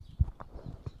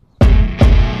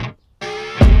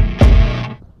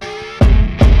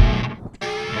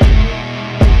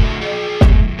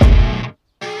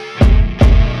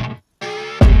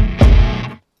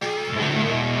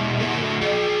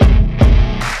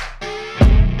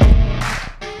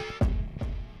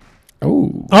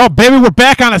Oh, baby, we're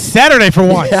back on a Saturday for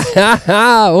once.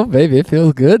 Oh, baby, it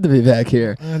feels good to be back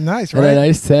here. Nice, And right? a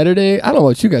nice Saturday. I don't know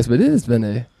about you guys, but it has been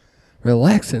a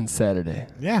relaxing Saturday.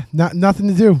 Yeah, nothing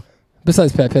to do.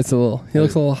 Besides Pat, Pat's he looks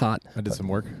a little hot. I did some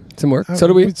work. Some work. So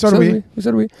do we. So do we.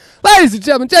 So do we. Ladies and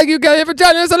gentlemen, thank you guys for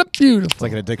joining us on a beautiful. It's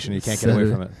like an addiction. You can't get away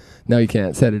from it. No, you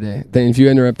can't. Saturday. Then if you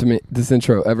interrupt me this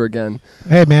intro ever again.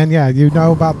 Hey, man, yeah, you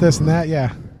know about this and that,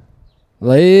 yeah.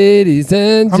 Ladies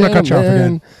and I'm gonna cut you off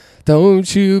gentlemen, again.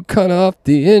 don't you cut off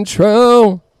the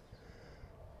intro.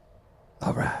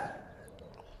 All right.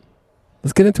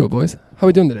 Let's get into it, boys. How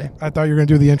we doing today? I thought you were going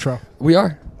to do the intro. We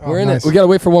are. Oh, We're in nice. it. We got to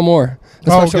wait for one more.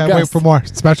 Wait for more.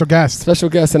 Special guest. Special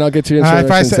guest, and I'll get you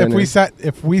the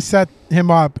If we set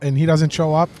him up and he doesn't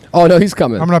show up, Oh, no, he's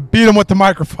coming. I'm going to beat him with the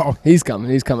microphone. He's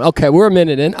coming. Okay, we're a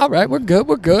minute in. All right, we're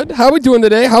good. How we doing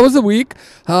today? How was the week?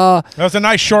 It was a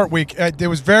nice short week. It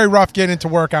was very rough getting into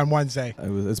work on Wednesday.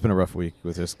 It's been a rough week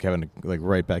with just Kevin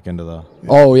right back into the.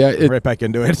 Oh, yeah. Right back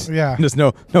into it. Yeah. There's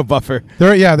no buffer.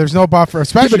 There's no buffer,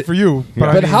 especially for you.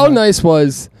 Yeah. But how nice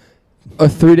was a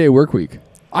 3-day work week?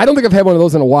 I don't think I've had one of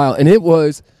those in a while, and it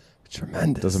was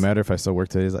tremendous. Doesn't matter if I still work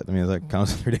today. Does that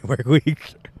counts as a 3-day work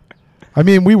week? I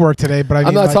mean, we work today, but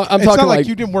I'm it's talking not like like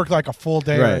you didn't work like a full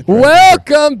day. Right.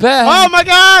 Welcome back. Oh, my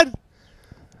God.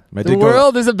 I The did go-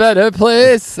 world is a better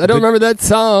place. I don't remember that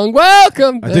song.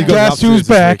 Welcome I did back. go Guess who's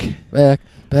back?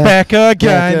 Back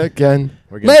Again.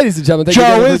 We're good. Ladies and gentlemen, thank you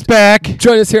Joe guys is for back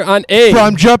joining us here on A.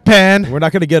 from Japan. We're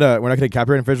not gonna get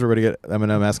copyright infringement. We're gonna get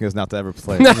Eminem asking us not to ever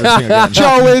play. We're just gonna get-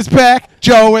 Joe is back.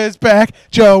 Joe is back.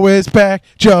 Joe is back.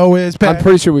 Joe is back. I'm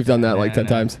pretty sure we've done that like 10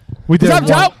 times. We did.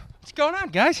 What's up, Joe? What's going on,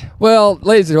 guys? Well,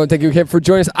 ladies and gentlemen, thank you again for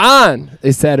joining us on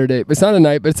a Saturday. It's not a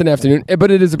night, but it's an afternoon.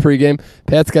 But it is a pregame.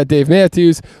 Pat's got Dave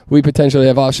Matthews. We potentially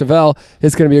have Al Chevelle.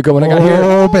 It's going to be a good one. I got here.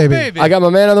 Oh, baby. I got my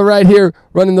man on the right here,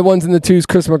 running the ones and the twos.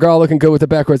 Chris McGraw looking good with the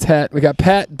backwards hat. We got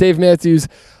Pat, Dave Matthews,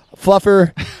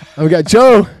 Fluffer. And we got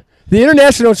Joe, the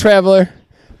international traveler,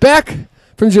 back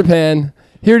from Japan,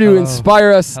 here to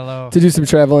inspire us Hello. to do some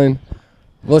traveling.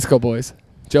 Let's go, boys.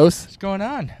 Jose? What's going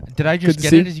on? Did I just Good to get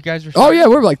see it as you guys were Oh, saying? yeah,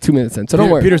 we're like 2 minutes in, so don't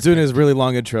worry. Peter's doing his really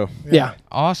long intro. Yeah.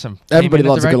 Awesome. Everybody Came in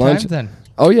loves at a the good right lunch. time, then.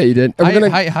 Oh, yeah, you did. Are we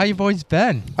gonna- How you boys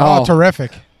been? Oh,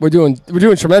 terrific. We're doing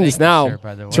tremendous Thank you, now. sir,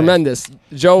 by the way. Tremendous.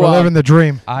 Joe, We're living the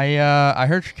dream. I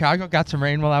heard Chicago got some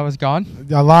rain while I was gone.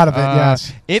 A lot of it,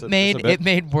 yes. It Just a made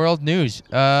bit. world news.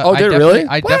 Oh, I did it definitely- really?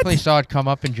 I What? definitely saw it come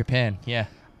up in Japan. Yeah.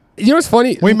 you know what's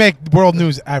funny? We make world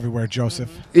news everywhere, Joseph.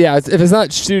 Yeah, if it's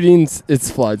not shootings, it's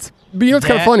floods. But you know what's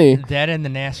kind of funny? That and the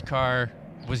NASCAR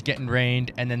was getting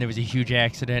rained, and then there was a huge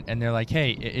accident, and they're like,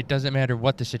 hey, it doesn't matter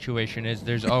what the situation is.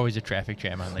 There's always a traffic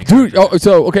jam on Lake. Dude,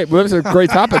 okay, well, that's a great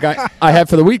topic I have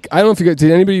for the week. I don't know if you guys,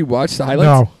 did anybody watch the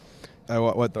highlights?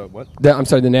 No. What? I'm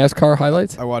sorry, the NASCAR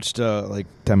highlights? I watched like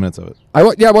 10 minutes of it. I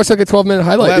watched like a 12-minute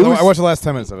highlight. I watched the last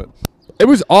 10 minutes of it. It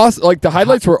was awesome. Like, the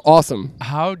highlights were awesome.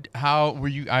 How were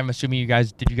you? I'm assuming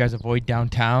did you guys avoid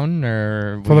downtown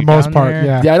or For the most part,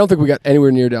 yeah. Yeah, I don't think we got anywhere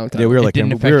near downtown. Yeah, we were It like didn't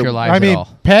we affect were- your lives I at mean, all.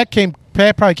 Pat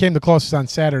probably came the closest on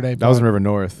Saturday. That was in River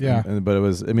North. Yeah. But it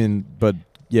was. I mean, but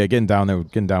yeah, getting down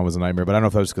was a nightmare. But I don't know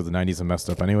if that was because the 90s are messed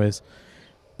up, anyways.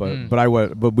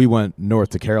 But we went north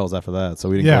to Carroll's after that, so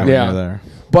we didn't go anywhere there.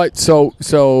 But so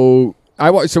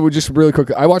we just really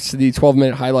quick. I watched the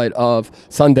 12-minute highlight of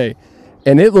Sunday,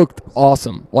 and it looked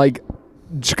awesome. Like,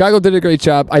 Chicago did a great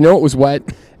job. I know it was wet,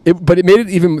 but it made it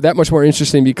even that much more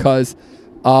interesting because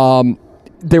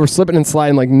they were slipping and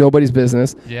sliding like nobody's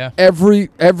business. Yeah. Every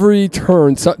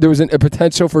turn, there was a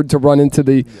potential to run into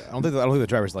the. I don't think the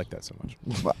drivers like that so much.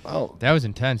 Oh. That was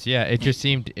intense. Yeah, it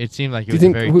seemed like it Do you was a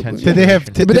think- very who- intense. Did they have-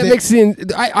 situation. But that makes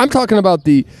the. I'm talking about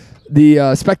the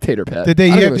spectator pet. Did they I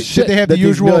don't give have a shit the that these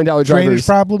usual million-dollar drainage drivers-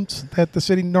 problems that the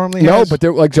city normally No, has? but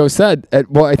they're, like Joe said, I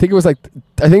think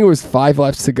it was 5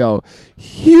 laps to go.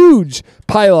 Huge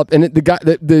pile up, and the guy,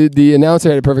 the announcer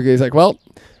had it perfectly. He's like, well,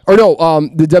 or no,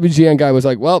 the WGN guy was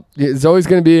like, well, there's always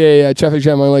going to be a traffic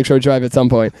jam on Lakeshore Drive at some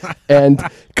point, and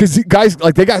because guys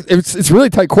like it's really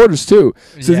tight quarters too.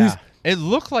 So yeah. these, It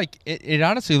looked like it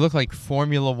honestly looked like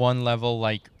Formula One level,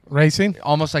 like racing?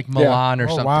 almost like Milan or Oh,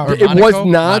 something. wow. Or It was Monaco?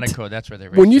 not- Monaco. That's where they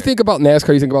raced. when you there. think about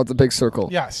NASCAR, you think about the big circle.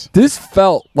 Yes. This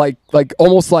felt like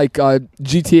almost like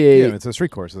GTA. Yeah, it's a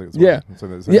street course. Yeah.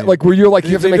 Yeah, like where you're like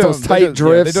you have to make those tight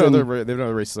drifts. They've and- done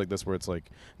other races like this where it's like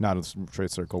not a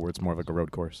straight circle, where it's more of like a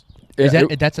road course. Yeah,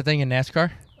 That's the thing in NASCAR.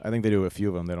 I think they do a few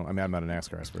of them. They don't. I mean, I'm not a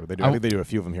NASCAR expert. They do. I think they do a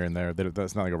few of them here and there.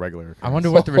 That's not like a regular. I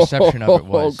wonder what the reception of it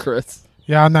was. Oh, Chris.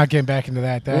 Yeah, I'm not getting back into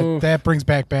that. Oof. That brings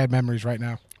back bad memories right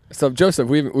now. So Joseph,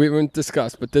 we haven't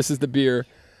discussed, but this is the beer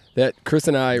that Chris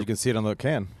and I. You can see it on the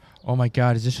can. Oh my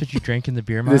God! Is this what you drank in the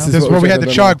beer mile? This This is what where we're we had to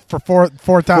drinking chug for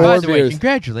four times. By the way, beers.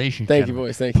 congratulations! Thank you, gentlemen.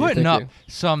 boys. Thank you. Putting Thank up you.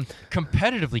 some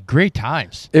competitively great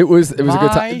times. It was a good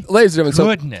time, ladies and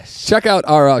gentlemen. Goodness. So check out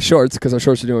our shorts because our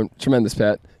shorts are doing tremendous.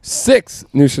 Pat, 6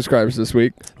 new subscribers this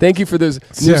week. Thank you for those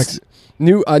 6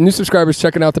 new subscribers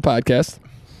checking out the podcast.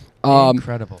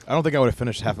 Incredible. I don't think I would have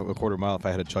finished half of a quarter mile if I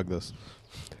had to chug this.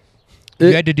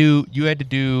 You had to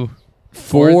do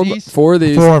 4 of these? 4 of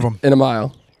these 4 of them. in a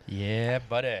mile. Yeah,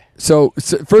 buddy. So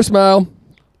first mile,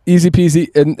 easy peasy,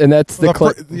 and that's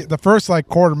The first like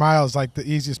quarter mile is like the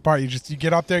easiest part. You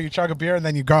get up there, you chug a beer, and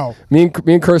then you go. Me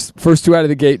and Chris, first 2 out of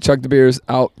the gate, chug the beers,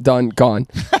 out, done, gone.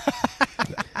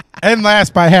 And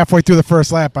last by halfway through the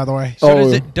first lap, by the way.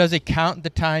 So does it count the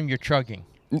time you're chugging?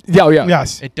 Yeah, yeah.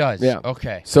 Yes. It does. Yeah.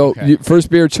 Okay. So okay. first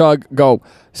beer chug, go.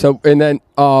 So and then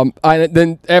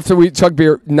then after we chugged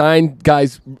beer, 9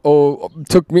 guys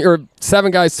took me, or 7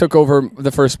 guys took over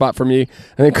the first spot for me,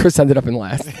 and then Chris ended up in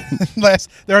last.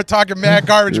 They were talking mad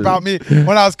garbage about me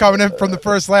when I was coming in from the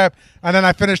first lap, and then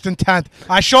I finished in 10th.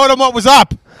 I showed them what was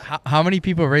up. How many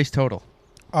people raced total?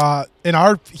 In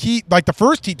our heat, like the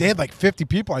first heat, they had like 50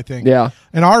 people, I think. Yeah.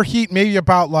 In our heat, maybe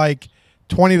about like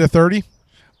 20 to 30.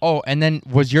 Oh, and then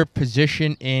was your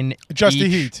position in Just the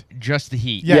heat? Just the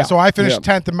heat. Yeah, Yeah. so I finished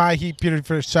Yeah. 10th in my heat. Peter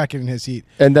finished 2nd in his heat.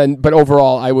 And then, but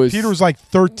overall, I was Peter was like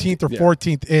 13th or Yeah.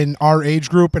 14th in our age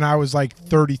group, and I was like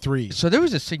 33. So there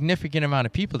was a significant amount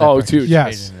of people that Oh, it's huge.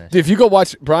 participated Yes. in this. If you go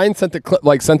watch, Brian sent the clip,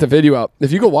 sent the video out.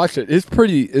 If you go watch it, it's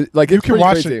pretty. It's can pretty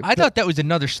watch crazy. it. I thought that was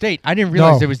another state. I didn't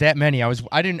realize No. there was that many.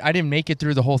 I didn't make it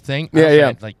through the whole thing. Yeah, I also yeah.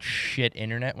 had, like shit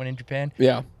internet when in Japan.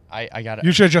 Yeah. I got it.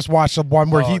 You should have just watched the one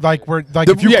where Oh,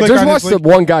 if you Yeah, click just on watch his the link,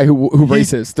 one guy who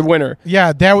races, the winner.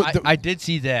 yeah, that was I did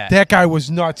see that. that guy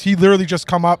was nuts. He literally just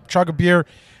come up, chug a beer,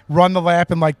 run the lap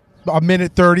in like a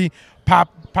minute 30,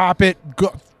 pop it,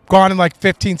 gone in like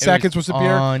 15 seconds was the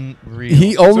beer. Unreal.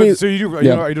 He only. So you do,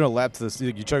 Yeah. are you doing a lap to this?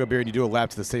 You chug a beer and you do a lap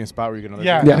to the same spot where you get another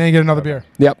Yeah, beer? and then you get another beer.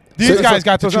 Yep. These So- guys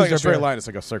got So to it's not choose like their a straight beer. line. It's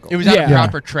like a circle. It was on Yeah. a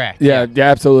proper track. Yeah,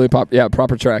 absolutely.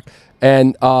 Proper track.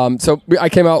 And so I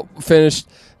came out, finished.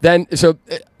 Then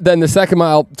the second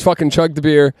mile, fucking chugged the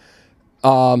beer.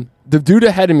 The dude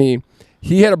ahead of me,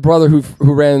 he had a brother who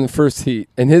ran in the first heat,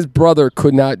 and his brother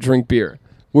could not drink beer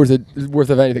worth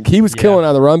of anything. He was killing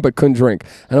on the run, but couldn't drink.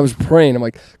 And I was praying. I'm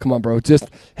like, come on, bro, just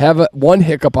have one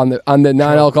hiccup on the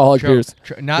non-alcoholic beers.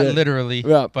 Not Yeah. literally,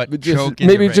 Yeah, but just, choke in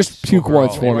maybe the just race puke overall.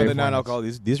 once for me. The non-alcohol.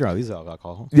 These are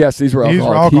alcohol. Yes, these were These were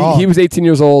alcoholic. alcoholic. He was 18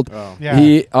 years old. Oh. Yeah.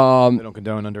 He They don't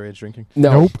condone underage drinking.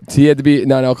 No, Nope. he had to be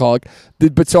non-alcoholic.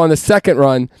 But so on the second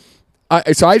run,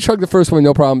 I chugged the first one,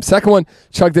 no problem. Second one,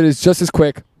 chugged it is just as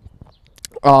quick.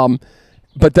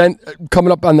 But then coming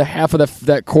up on the half of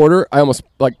that quarter, I was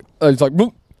like,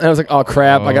 "Boop," and I was like, oh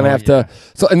crap, I'm gonna have to.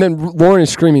 So and then Lauren is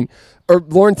screaming, or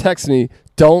Lauren texts me,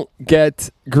 don't get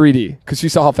greedy, because she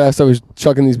saw how fast I was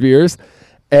chugging these beers,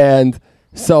 and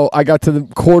so I got to the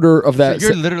quarter of that. So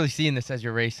you're literally seeing this as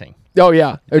you're racing. Oh,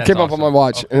 yeah. It That's came up on awesome. my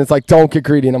watch, Okay. and it's like, don't get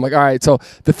greedy. And I'm like, all right. So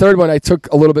the third one, I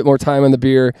took a little bit more time on the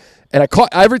beer, and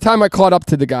every time I caught up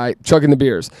to the guy chugging the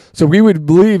beers. So we would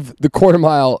leave the quarter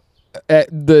mile at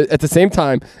the same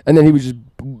time, and then he would just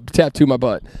tattoo my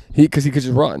butt because he could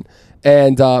just run.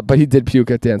 And but he did puke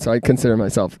at the end, so I consider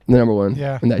myself the number one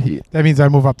in that heat. That means I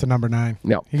move up to number 9.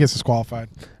 No. He gets disqualified.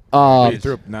 You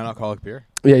threw up non-alcoholic beer.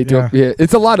 Yeah, you do. Yeah. Yeah,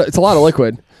 it's a lot of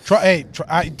liquid.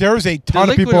 There was a The ton of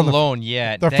liquid people in the alone,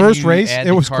 yeah. the then first you race, add it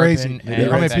the was carbon crazy. and Yeah,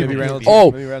 how right many back people to ran the a beer.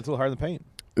 Oh. Maybe ran a little harder than paint.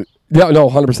 Yeah, no,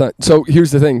 100%. So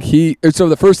here's the thing. So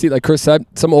the first heat, like Chris said,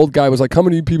 some old guy was like, how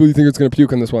many people do you think it's going to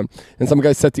puke on this one? And some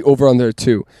guy set the over under at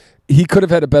 2. He could have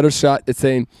had a better shot at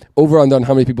saying over under on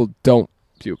how many people don't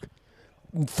puke.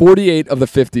 48 of the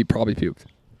 50 probably puked.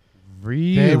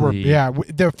 Really? They were,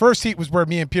 the first heat was where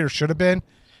me and Peter should have been.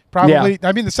 Probably. Yeah.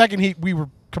 I mean, the second heat we were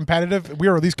competitive. We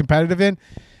were at least competitive in.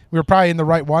 We were probably in the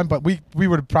right one, but we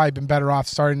would have probably been better off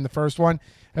starting the first one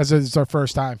as it's our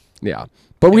first time. Yeah.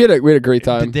 But we had a great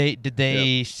time. Did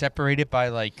they separate it by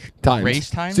like Times. race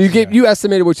times? So you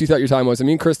estimated what you thought your time was. I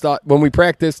mean, Chris thought when we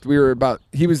practiced, we were about,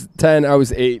 he was 10, I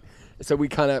was 8. So we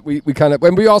kind of,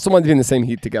 and we also wanted to be in the same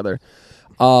heat together.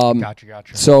 Gotcha.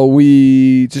 So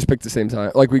we just picked the same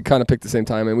time. Like we kind of picked the same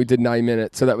time, and we did 9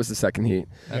 minutes. So that was the second heat.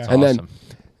 That's and awesome.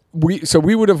 then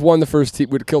we would have won the first heat.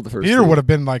 We'd have killed the first. Peter heat. would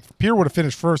have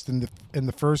finished first in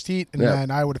the first heat, and Yeah.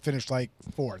 then I would have finished like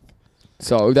 4th.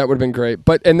 So that would have been great.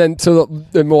 But and then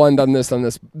then we'll end on this.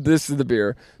 This is the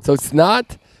beer. So it's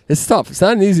tough. It's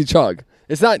not an easy chug.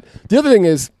 It's not. The other thing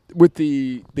is with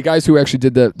the guys who actually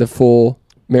did the full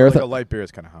marathon. Like a light beer is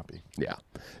kind of hoppy. Yeah.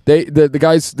 The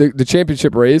guys the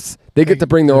championship race, they get to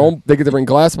bring their own. They get to bring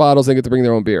glass bottles. They get to bring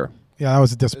their own beer. Yeah, that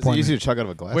was a Is it disappointment. easy to chug out of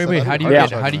a glass? Wait. How do you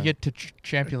Yeah. get to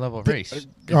champion level race?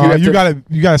 You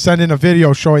gotta send in a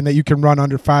video showing that you can run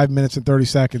under 5 minutes and 30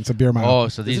 seconds a beer mile. Oh,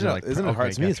 so these are like. Isn't it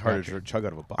hard? To me, it's harder gotcha. to chug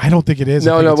out of a bottle. I don't think it is.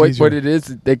 I No, think no. it's Wait, easier. what it is?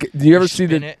 Do you ever see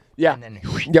Spin the? it, Yeah. And then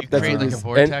Yep, that's create what it like is. a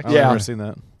vortex. I've Yeah. never seen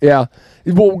that. Yeah.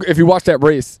 Well, if you watch that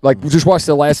race, like just watch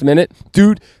the last minute,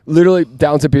 dude, literally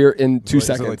downs a beer in 2 Is it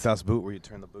seconds. like Das Boot where you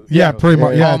turn the boot? Yeah, pretty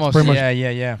much. Yeah, Yeah, it's Almost. pretty much.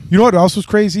 Yeah. You know what else was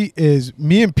crazy is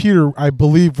me and Peter, I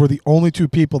believe, were the only two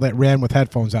people that ran with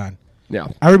headphones on. Yeah.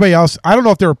 Everybody else, I don't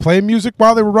know if they were playing music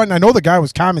while they were running. I know the guy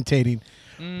was commentating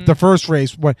the first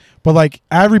race, but like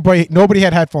nobody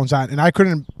had headphones on, and I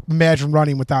couldn't imagine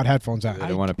running without headphones on. They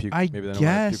don't want to puke. I Maybe they don't want to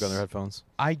puke guess- on their headphones.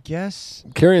 I guess.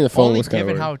 Carrying the phone Only was kind of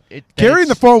given weird. how Carrying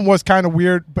the phone was kind of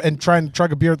weird, and trying to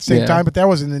chug a beer at the same Yeah. time, but that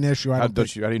wasn't an issue. I How don't do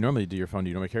think. you normally do your phone? Do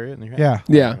you normally carry it in your hand?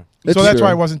 Yeah. Yeah. So that's true.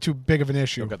 why it wasn't too big of an You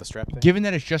issue. don't got the strap thing? Given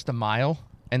that it's just a mile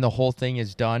and the whole thing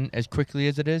is done as quickly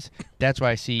as it is, that's why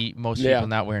I see most Yeah. people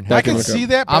not wearing That I can headphones. look see up.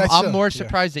 that, but I'm more yeah.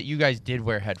 surprised that you guys did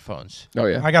wear headphones. Oh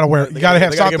yeah. I gotta wear. You gotta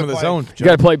have They something. give him the to zone. You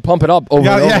gotta play Pump It Up over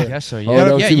Yeah, and yeah. over. I guess so. Oh, Yeah,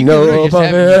 don't yeah. you You know can really just about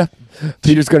have it?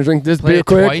 Peter's gonna drink this play beer it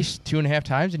quick. twice, 2.5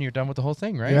 times, and you're done with the whole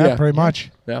thing, right? Yeah, Yeah. pretty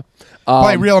much. Yeah.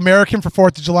 Play Real American for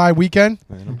 4th of July weekend.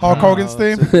 Hulk Hogan's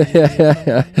theme.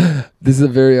 This is a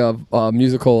very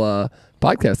musical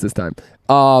podcast this time.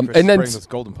 And then bring those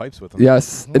golden pipes with them.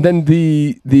 yes, and then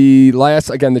the last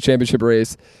again the championship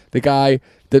race. The guy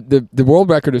the world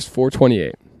record is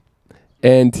 4:28,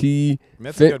 and he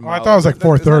That's a good Oh, I mile. thought it was like Isn't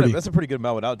that- 4:30. That's a pretty good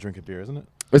mile without drinking beer, isn't it?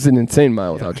 was an insane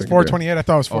mile without It's drinking beer. 4:28. I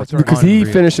thought it was Oh, it's 4:30. Because he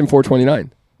Unreal. finished in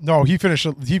 4:29. No, he finished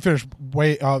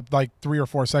way like 3 or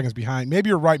 4 seconds behind. Maybe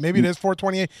you're right. Maybe it is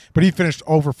 4:28, but he finished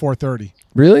over 4:30.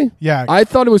 Really? Yeah, I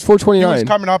thought it was he 4:29. was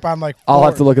coming up on like. I'll 4.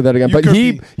 have to look at that again. You But could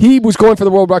he be- he was going for the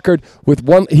world record with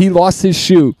one. He lost his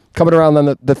shoe coming around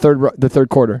on the third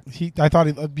quarter. I thought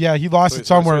he lost it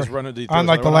somewhere on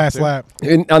like the last lap.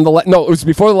 No, it was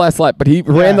before the last lap. But he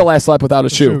ran the last lap without a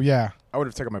shoe. Yeah. I would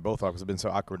have taken my both off because it's been so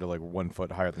awkward to like 1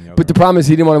 foot higher than the other. But the problem is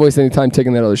he didn't want to waste any time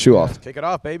taking that other shoe off. Take it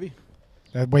off, baby.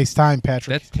 That wastes time,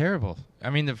 Patrick. That's terrible. I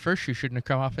mean, the first shoe shouldn't have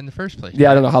come off in the first place.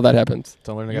 Yeah, I don't know how that happens.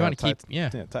 Don't learn to You get want to tight. keep, yeah.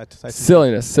 Tight.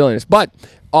 Silliness. But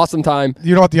awesome time.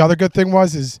 You know what the other good thing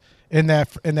was is in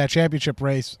that championship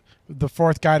race, the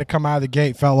fourth guy to come out of the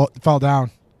gate fell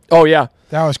down. Oh yeah.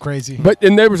 That was crazy. But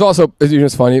and there was also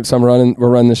it's funny. So we're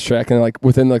running this track and like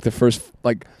within like the first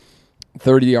like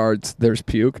 30 yards there's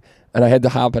puke and I had to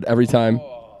hop it every time.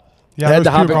 Yeah, I had there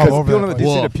to hop was puke it all 'cause over People the know place.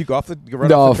 they see the puke off the run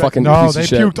No, off the track. fucking No, piece they of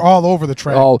shit. puked all over the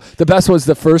track. Oh, the best was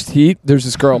the first heat. There's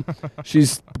this girl.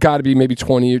 She's got to be maybe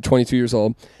 20 or 22 years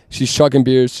old. She's chugging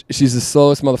beers. She's the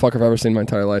slowest motherfucker I've ever seen in my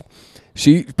entire life.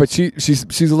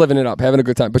 She's living it up, having a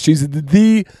good time. But she's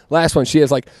the last one. She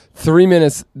has like 3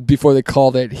 minutes before they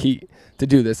call that heat to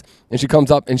do this, and she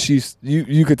comes up and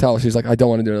you could tell she's like, I don't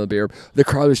want to do another beer. The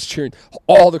crowd is cheering.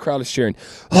 All the crowd is cheering.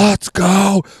 Let's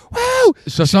go! Woo!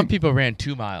 So some people ran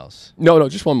 2 miles. No,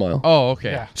 just 1 mile. Oh,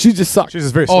 okay. Yeah. She just sucked. She's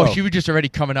just very slow. Oh, she was just already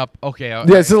coming up. Okay. Yeah,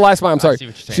 this is the last mile. I'm sorry. see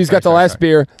what you're saying. She's got the Sorry, last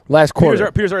beer, last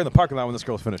quarter. Peter's already in the parking lot when this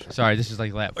girl's finished. Sorry, this is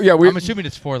like lap. Yeah, I'm assuming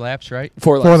it's 4 laps, right?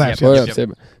 4 laps. Four Four laps, yep.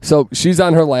 laps. So she's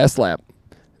on her last lap,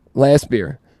 last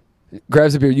beer,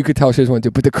 grabs a beer. You could tell she doesn't want to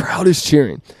do it, but the crowd is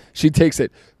cheering. She takes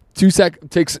it.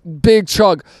 Takes big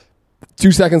chug.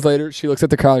 2 seconds later, she looks at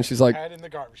the crowd and she's like, Head in the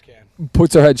garbage can.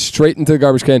 puts her head straight into the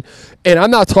garbage can. And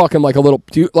I'm not talking like a little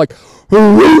puke, like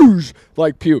whoosh,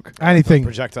 like puke. Anything.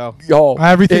 Projectile. Oh,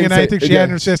 Everything and insane. anything she had in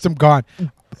her system gone.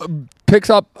 Picks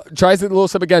up, tries it a little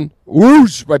sip again,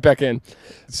 whoosh, right back in.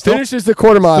 Still- Finishes the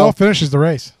quarter mile. Still finishes the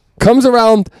race. Comes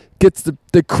around, gets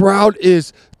the crowd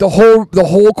is the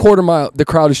whole quarter mile. The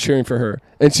crowd is cheering for her,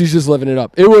 and she's just living it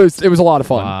up. It was a lot of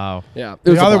fun. Wow. Yeah. It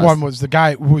was The a other blast. one was the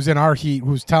guy who was in our heat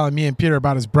who was telling me and Peter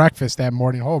about his breakfast that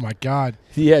morning. Oh my God.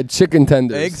 He had chicken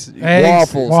tenders, Eggs?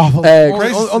 waffles,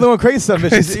 eggs. Only one crazy stuff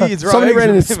is she eats raw Somebody eggs ran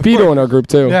in a and- Speedo in our group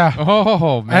too. Yeah.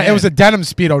 Oh, man. And it was a denim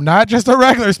Speedo, not just a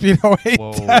regular Speedo. A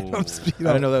Whoa. denim I Speedo.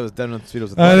 didn't know that was denim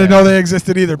Speedos. I didn't know they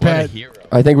existed either, What a Pat. hero.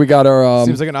 I think we got our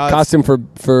Seems like an odd- costume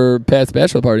for Pat's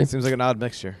bachelor party. Seems like an odd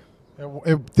mixture. I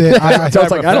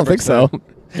was like, I don't think so.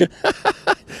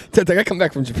 Ted's like, I come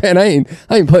back from Japan. I ain't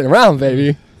playing around,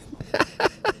 baby.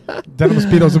 Denim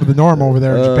Speedos are the norm over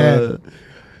there in Japan.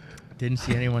 Didn't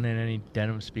see anyone in any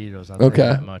denim Speedos. I'll tell you Okay.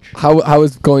 that much. How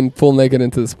is going full naked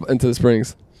into the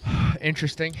Springs?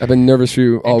 Interesting. I've been nervous for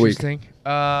you all week. Interesting.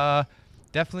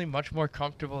 Definitely much more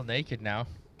comfortable naked now.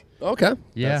 Okay.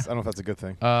 Yeah. I don't know if that's a good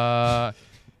thing.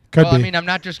 Could well, be. I mean, I'm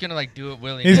not just gonna like do it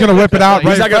willingly. He's gonna whip it out.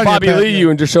 He's right not gonna in front Bobby of you. Lee you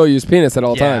and just show you his penis at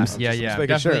all times. Yeah. Just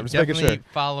making sure. Definitely, Just making definitely sure.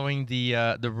 following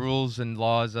the rules and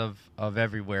laws of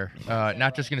everywhere.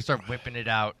 Not just gonna start whipping it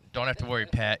out. Don't have to worry,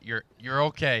 Pat. You're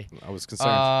okay. I was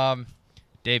concerned.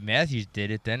 Dave Matthews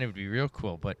did it. Then it would be real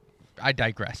cool. But I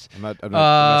digress. I'm not sure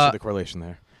the correlation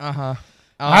there.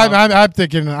 I'm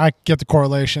thinking I get the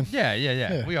correlation.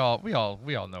 Yeah. We all know.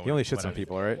 He only shits on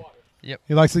people, right? Yep.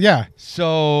 He likes it. Yeah.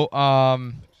 So,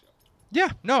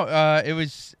 it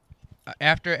was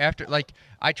after like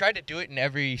I tried to do it in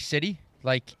every city,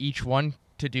 like each one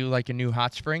to do like a new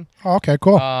hot spring. Oh, okay.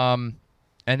 Cool. And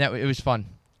that it was fun.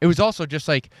 It was also just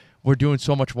like we're doing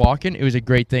so much walking. It was a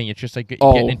great thing. It's just like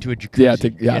getting into a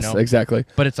jacuzzi. Yeah. Yes. Exactly.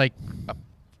 But it's like,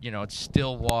 it's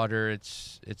still water.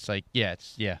 It's like yeah.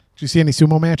 Did you see any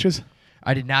sumo matches?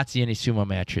 I did not see any sumo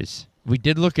matches. We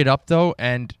did look it up though,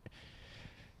 and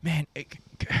man,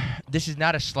 this is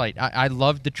not a slight. I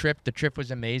loved the trip. The trip was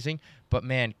amazing. But,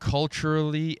 man,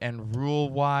 culturally and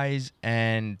rule-wise,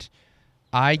 and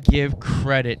I give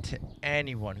credit to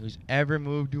anyone who's ever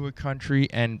moved to a country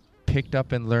and picked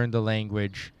up and learned the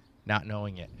language not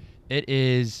knowing it. It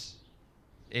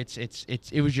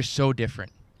was just so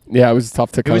different. Yeah, it was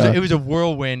tough to kind of... It was a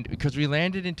whirlwind because we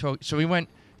landed in Tokyo. So we went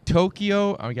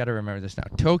Tokyo. I got to remember this now.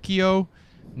 Tokyo,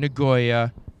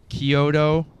 Nagoya,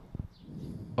 Kyoto,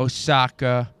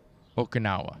 Osaka,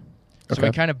 Okinawa. So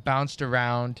we kind of bounced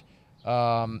around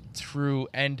through,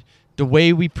 and the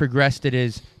way we progressed it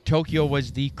is Tokyo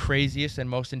was the craziest and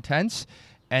most intense,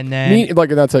 and then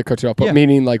not to cut you off, but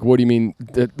meaning like what do you mean?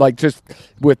 Like just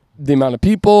with the amount of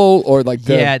people or like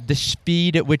the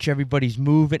speed at which everybody's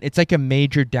moving. It's like a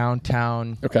major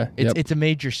downtown. Okay, it's a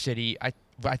major city. I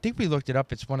think we looked it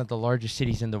up. It's one of the largest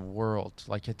cities in the world.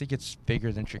 Like I think it's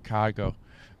bigger than Chicago,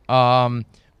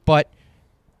 but.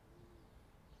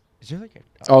 Is there like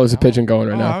there's a pigeon going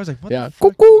right now. I was like, what the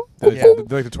fuck? Cuckoo.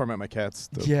 They like to torment my cats.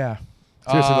 Yeah.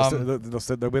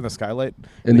 Seriously, they'll be in the skylight.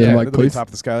 And they're like, they'll be please? top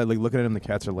of the skylight, like looking at them. The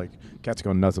cats are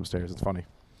going nuts upstairs. It's funny.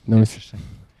 No, interesting.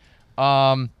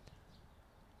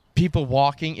 People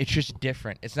walking, it's just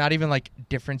different. It's not even like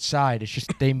different side. It's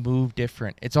just they move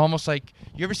different. It's almost like,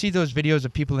 you ever see those videos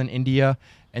of people in India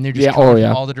and they're just coming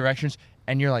from all the directions,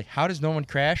 and you're like, how does no one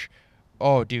crash?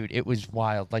 Oh, dude, it was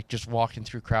wild. Like just walking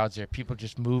through crowds there, people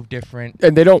just move different.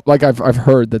 And they don't like. I've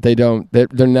heard that they don't. They're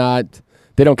not.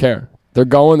 They don't care. They're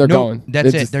going. They're going.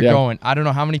 That's it. They're going. I don't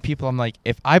know how many people. I'm like,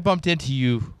 if I bumped into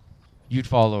you, you'd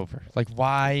fall over. Like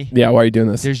why? Yeah. Why are you doing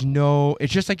this? There's no.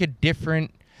 It's just like a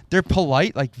different. They're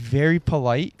polite, like very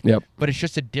polite. Yep. But it's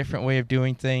just a different way of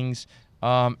doing things.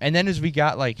 And then as we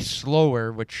got like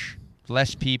slower, which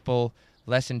less people,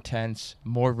 less intense,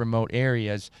 more remote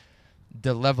areas,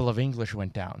 the level of English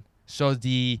went down. So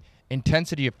the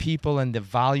intensity of people and the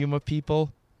volume of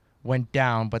people went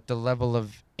down, but the level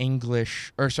of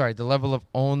the level of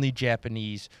only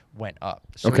Japanese went up.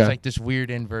 So it's like this weird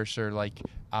inverse or like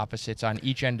opposites on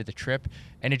each end of the trip,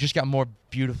 and it just got more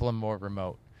beautiful and more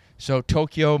remote. So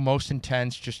Tokyo, most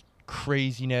intense, just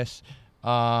craziness.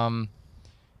 And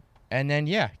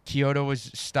then, Kyoto was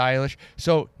stylish.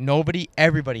 So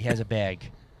everybody has a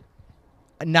bag.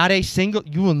 Not a single.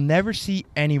 You will never see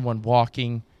anyone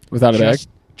walking without a bag.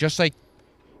 Just like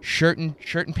shirt and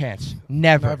pants.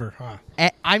 Never. Huh?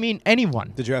 I mean,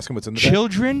 anyone. Did you ask him what's in the bag?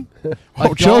 Children,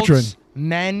 adults, children,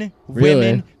 men, Really?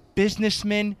 women,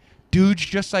 businessmen, dudes,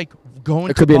 just like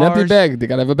going. It could to be an bars. empty bag. They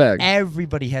gotta have a bag.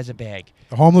 Everybody has a bag.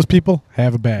 The homeless people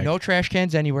have a bag. No trash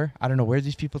cans anywhere. I don't know where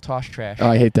these people toss trash. Oh,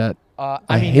 I hate that.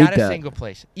 I hate not that. a single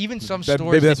place. Even some stores.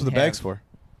 Maybe that's what the didn't bag's have. for.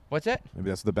 What's that? Maybe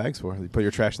that's what the bag's for. You put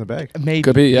your trash in the bag. Maybe.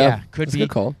 Could be. Yeah. Could That's be. a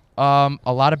good call.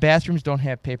 A lot of bathrooms don't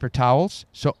have paper towels,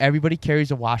 so everybody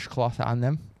carries a washcloth on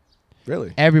them.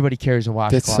 Really? Everybody carries a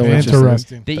washcloth. That's so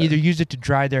Interesting. They either use it to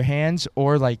dry their hands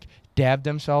or like dab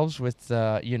themselves with,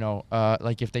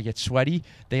 like if they get sweaty.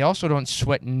 They also don't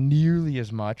sweat nearly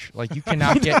as much. Like you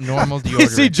cannot get normal deodorant. You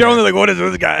see Joe and they're like, what is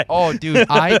this guy? Oh, dude,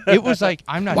 it was like,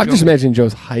 I'm not Well, I'm joking. just imagining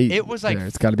Joe's height. It was like, there.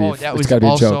 It's got to be. that it's was got to be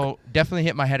a also joke. definitely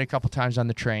hit my head a couple times on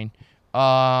the train. We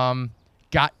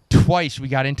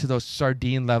got into those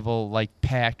sardine level, like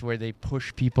packed where they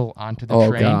push people onto the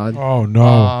train. God. Oh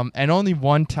no. And only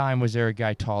one time was there a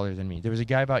guy taller than me. There was a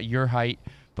guy about your height,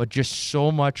 but just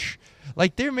so much.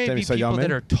 Like there may be people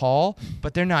that are tall,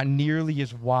 but they're not nearly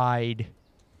as wide.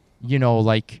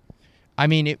 Like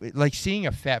seeing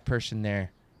a fat person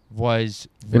there was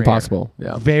rare. Impossible.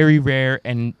 Yeah. Very rare,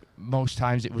 and most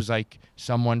times it was like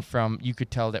someone you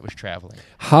could tell that was traveling.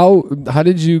 How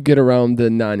did you get around the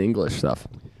non-English stuff?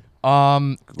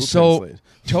 So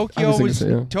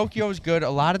Tokyo Tokyo was good. A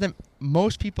lot of them,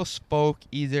 most people spoke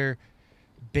either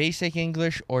basic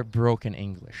English or broken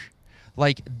English.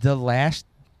 Like the last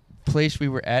place we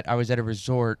were at, I was at a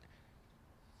resort.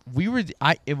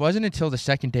 It wasn't until the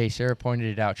second day Sarah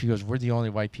pointed it out. She goes, "We're the only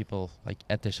white people like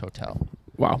at this hotel."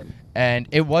 Wow. And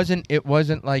it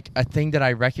wasn't like a thing that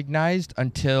I recognized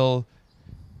until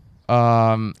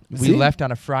we left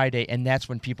on a Friday, and that's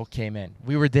when people came in.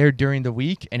 We were there during the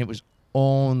week, and it was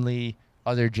only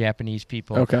other Japanese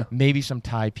people, maybe some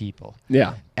Thai people.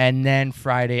 Yeah. And then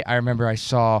Friday, I remember I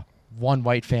saw one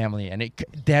white family, and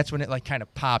that's when it like kind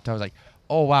of popped. I was like,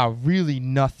 oh, wow, really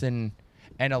nothing.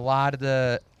 And a lot of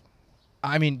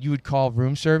you would call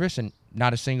room service, and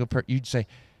not a single you'd say,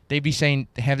 they'd be saying,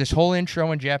 they have this whole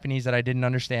intro in Japanese that I didn't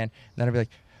understand. And then I'd be like,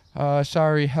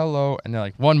 sorry, hello. And they're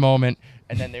like, one moment.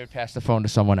 And then they would pass the phone to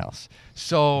someone else.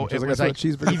 So it was like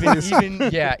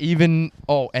even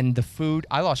and the food.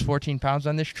 I lost 14 pounds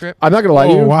on this trip. I'm not gonna lie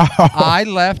to you. Wow. I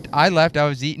left. I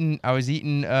was eating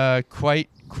quite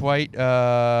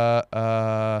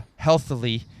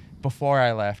healthily before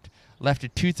I left. Left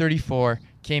at 2:34.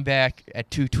 Came back at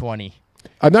 2:20.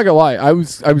 I'm not gonna lie. I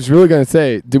was really gonna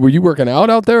say, were you working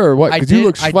out there or what? Because you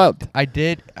look svelte. I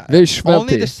did. Very svelte.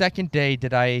 Only the second day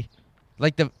did I.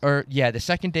 The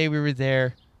second day we were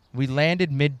there, we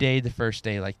landed midday the first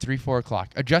day, like 3-4 o'clock.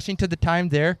 Adjusting to the time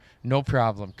there, no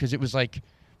problem, because it was like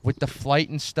with the flight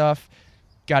and stuff,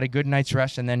 got a good night's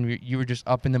rest, and then you were just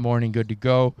up in the morning, good to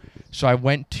go. So I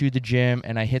went to the gym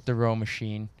and I hit the row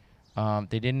machine.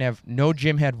 No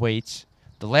gym had weights.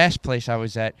 The last place I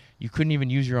was at, you couldn't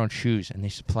even use your own shoes, and they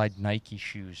supplied Nike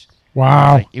shoes.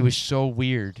 Wow. It was so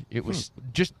weird. It was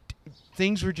just.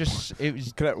 Things were just. It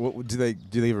was. Do they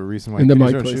have a reason why in you the use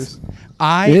mic, your please?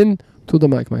 shoes? To the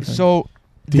mic, my friend. So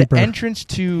Deeper. the entrance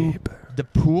to the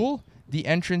pool, the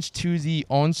entrance to the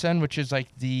onsen, which is like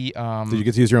the. Did you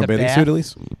get to use your own bathing suit at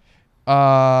least?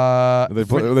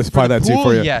 They supply that too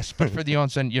for you. Yes, but for the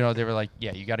onsen, they were like,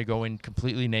 yeah, you got to go in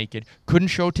completely naked. Couldn't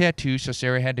show tattoos, so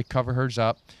Sarah had to cover hers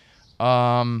up.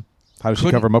 How did she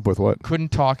cover them up with what?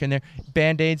 Couldn't talk in there.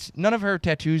 Band-Aids. None of her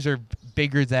tattoos are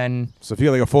bigger than... So if you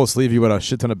got like a full sleeve, you got a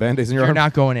shit ton of Band-Aids in your arm? You're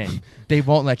not going in. They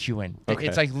won't let you in. Okay.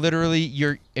 It's like literally,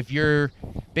 if your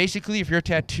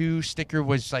tattoo sticker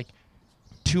was like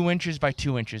 2 inches by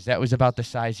 2 inches, that was about the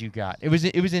size you got. It was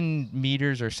in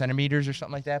meters or centimeters or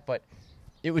something like that, but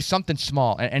it was something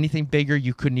small. And anything bigger,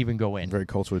 you couldn't even go in. Very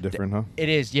culturally different, huh? It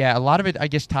is, yeah. A lot of it, I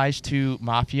guess, ties to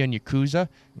Mafia and Yakuza.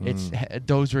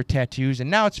 Those were tattoos. And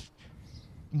now it's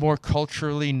more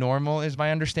culturally normal, is my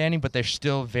understanding, but they're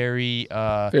still very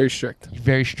strict.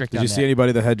 Very strict. Did you see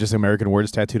anybody that had just American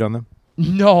words tattooed on them?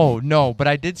 No, but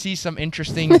I did see some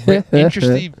interestingly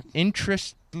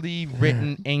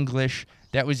written English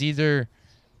that was either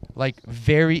like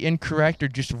very incorrect or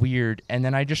just weird. And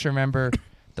then I just remember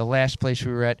the last place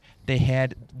we were at, they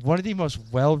had one of the most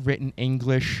well-written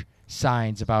English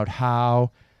signs about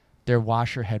how their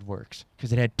washer head works,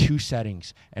 because it had two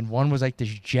settings, and one was like this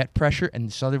jet pressure and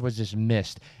this other was this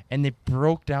mist, and they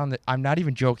broke down I'm not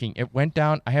even joking, it went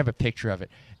down, I have a picture of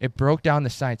it broke down the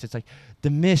science. It's like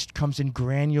the mist comes in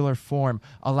granular form,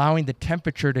 allowing the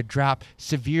temperature to drop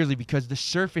severely because the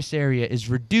surface area is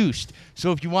reduced.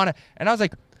 So if you want to, and I was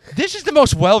like, this is the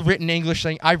most well-written English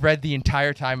thing I read the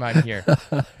entire time I'm here.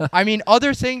 I mean,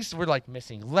 other things were like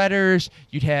missing letters.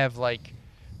 You'd have like,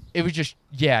 it was just,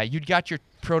 you'd got your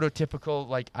prototypical,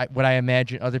 like what I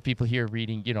imagine other people here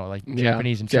reading,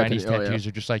 Japanese and Chinese tattoos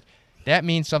are just like, that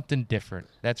means something different.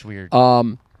 That's weird.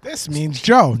 This means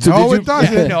Joe. So no, it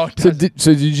doesn't. Yeah, no, it doesn't.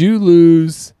 So did you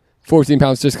lose 14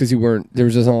 pounds just because there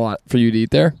was just not a lot for you to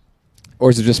eat there? Or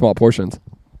is it just small portions?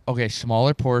 Okay,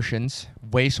 smaller portions,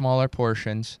 way smaller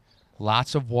portions,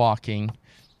 lots of walking,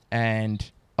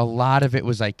 and a lot of it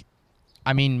was like,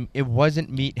 it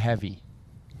wasn't meat heavy.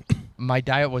 My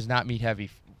diet was not meat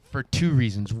heavy for two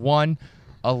reasons. One,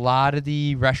 a lot of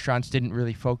the restaurants didn't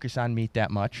really focus on meat that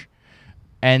much.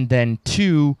 And then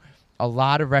two, a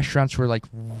lot of restaurants were like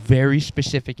very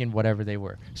specific in whatever they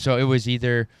were. So it was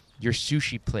either your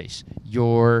sushi place,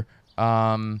 your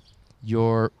udon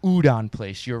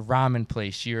place, your ramen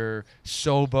place, your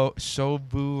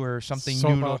sobu or something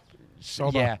noodle.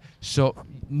 Soba. Yeah,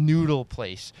 noodle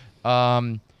place.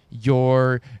 You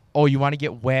want to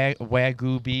get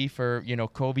Wagyu beef or,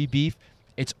 Kobe beef,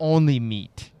 it's only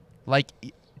meat. Like,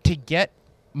 to get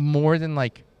more than,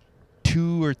 like,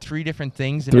 2 or 3 different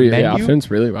things in a menu options,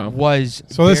 really? Wow. was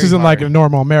So this very isn't hard. like a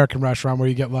normal American restaurant where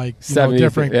you get, like, 70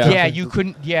 different... Yeah, you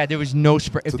couldn't... Yeah, there was no... If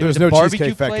So there was no a barbecue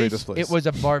Cheesecake Factory at place, this place. it was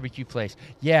a barbecue place.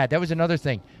 Yeah, that was another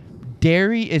thing.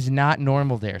 Dairy is not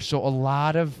normal there. So a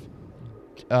lot of,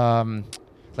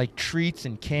 like, treats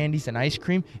and candies and ice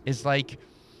cream is like...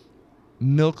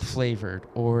 milk flavored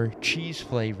or cheese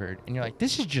flavored, and you're like,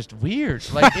 this is just weird.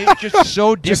 Like it's just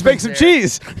so different. Just make some there.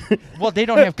 cheese. Well, they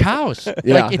don't have cows.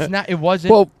 Yeah. Like it's not. It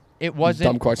wasn't. Well, it wasn't.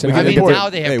 dumb question. I mean, import now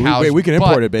it. they have Hey, cows. we can but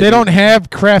import it, baby. They don't have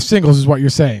Kraft singles, is what you're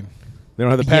saying. They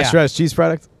don't have the Yeah. pasteurized cheese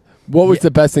product. What was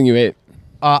the best thing you ate?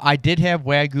 I did have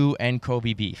Wagyu and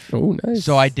Kobe beef. Oh, nice.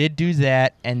 So I did do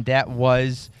that, and that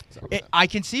was. I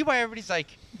can see why everybody's like.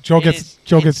 Joe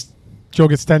it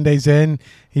gets 10 days in.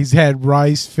 He's had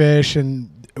rice, fish, and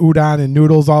udon and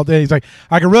noodles all day. He's like,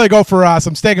 I can really go for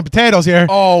some steak and potatoes here.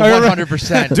 Oh,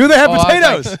 100%. Do they have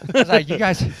potatoes? I was like, you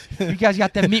guys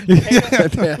got them meat and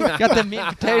potatoes? Got them meat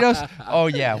and potatoes? Oh,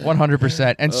 yeah,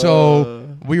 100%. And so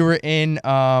we were in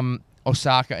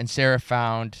Osaka, and Sarah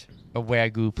found a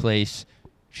Wagyu place.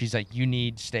 She's like, you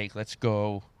need steak. Let's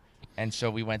go. And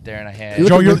so we went there, and I had...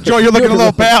 Joe, you're looking a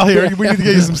little pale here. We need to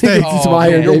get you some steak. Oh,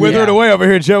 man. You're withering away over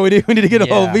here, Joe. We need to get a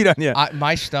whole Yeah. meat on you.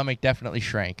 My stomach definitely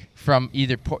shrank from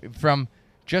from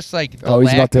just like the he's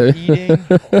lack about to- of eating,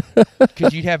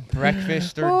 because you'd have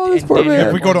breakfast or Oh, this and poor dinner man.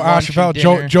 If we or go to lunch and Asheville,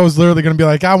 dinner. Joe's literally going to be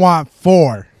like, I want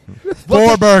four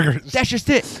Well, burgers. That's just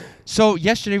it. So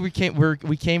yesterday we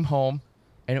came home,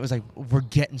 and it was like, we're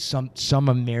getting some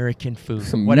American food,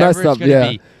 Some whatever messed it's up, gonna yeah.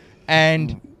 be,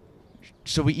 and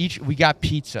so we got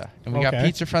pizza, and we got Okay.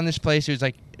 pizza from this place. It was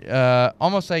like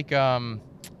almost like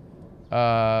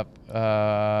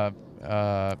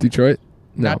Detroit?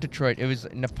 No. not Detroit. It was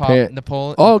Pan-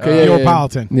 Napoleon. Oh, okay. Yeah,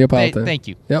 Neapolitan. Neapolitan. Thank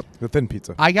you. Yep. The thin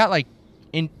pizza. I got like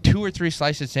in 2 or 3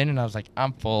 slices in, and I was like,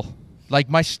 I'm full. Like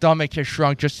my stomach has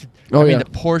shrunk. Just Oh, I mean, yeah. the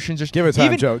portions are. Give it time,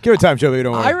 even, Joe. Give it time, Joe. You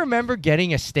don't I worry. remember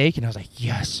getting a steak, and I was like,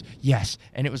 yes,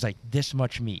 and it was like this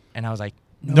much meat, and I was like,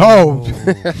 No.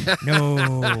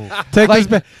 no.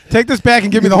 Take this back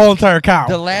and give me the whole entire cow.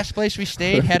 The last place we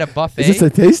stayed had a buffet. Is this a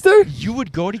taster? You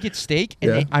would go to get steak,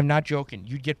 and Yeah. I'm not joking.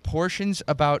 You'd get portions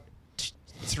about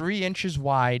 3 inches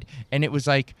wide, and it was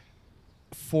like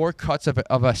 4 cuts of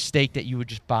a steak that you would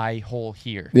just buy whole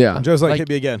here. Yeah. And Joe's like, hit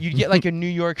me again. You'd get like a New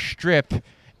York strip,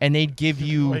 and they'd give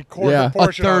you Yeah.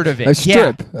 a third of it. A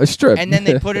strip. Yeah. A strip. And then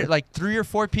they put it like 3 or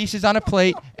 4 pieces on a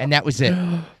plate, and that was it.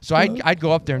 So I'd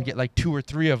go up there and get like 2 or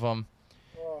 3 of them,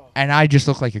 and I just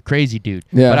looked like a crazy dude.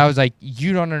 Yeah. But I was like,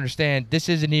 you don't understand. This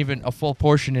isn't even a full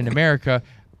portion in America.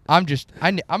 I'm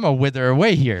a wither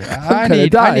away here.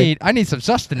 I need some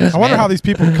sustenance. I wonder man. how these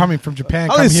people coming from Japan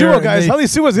How come these here. sumo and guys? they- How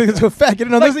these sumo's gonna get so fat? Get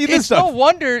another eat this it's no stuff.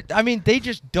 wonder. I mean, they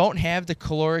just don't have the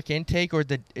caloric intake, or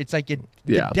the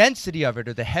Yeah. density of it,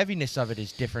 or the heaviness of it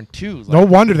is different too. Like No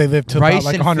wonder they live to rice about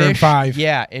like and 105. Fish,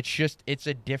 yeah, it's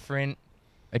a different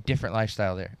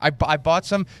lifestyle there. I bought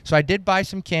some, so I did buy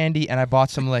some candy and I bought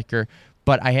some liquor,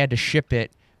 but I had to ship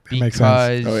it That makes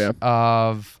sense. because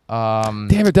of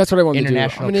Damn it, that's what I wanted to do.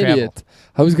 international I'm an travel. idiot.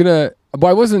 I was gonna. Well,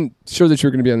 I wasn't sure that you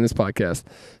were gonna be on this podcast,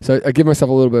 so I give myself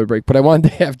a little bit of a break. But I wanted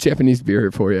to have Japanese beer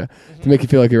here for you to make you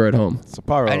feel like you're at home.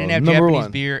 Sapporo, I didn't have number Japanese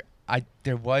 1. beer.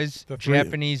 There was The three-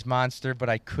 Japanese Monster, but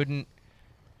I couldn't.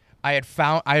 I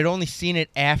had only seen it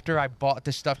after I bought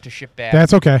the stuff to ship back.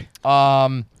 That's okay.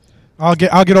 Um, I'll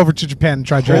get over to Japan and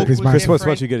try Coke Japanese was Chris Monster.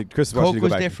 wants you to get it. Chris wants Coke you to go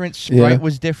was back. different. Sprite Yeah.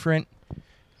 was different.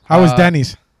 How was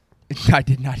Denny's? I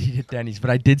did not eat at Denny's, but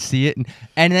I did see it.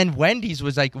 And then Wendy's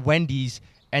was like Wendy's,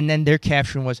 and then their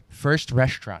caption was first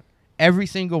restaurant. Every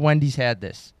single Wendy's had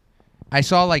this. I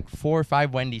saw like 4 or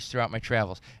 5 Wendy's throughout my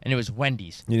travels, and it was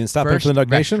Wendy's. You didn't stop in First for the Nug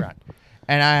Nation? restaurant.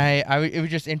 And it was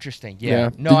just interesting. Yeah. Yeah.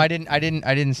 No, I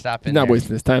didn't stop in You're not there.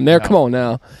 wasting this time there. No. Come on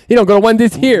now. You don't go to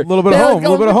Wendy's here. A little bit of Yeah, home. let's A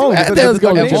little go. bit of home. Let's Get the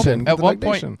go. Nug Let's go. Nation. At The one Nug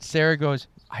point, Nation. Sarah goes,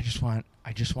 I just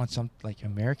want some like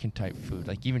American type food.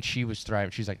 Like even she was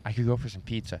thriving. She's like, I could go for some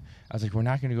pizza. I was like, we're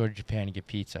not going to go to Japan and get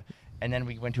pizza. And then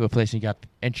we went to a place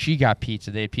and she got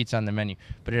pizza. They had pizza on the menu,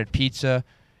 but it had pizza.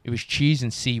 It was cheese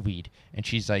and seaweed. And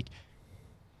she's like,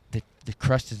 the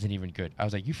crust isn't even good. I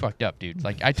was like, you fucked up, dude.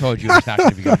 Like I told you it's not going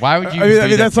to be good. Why would you? I mean, do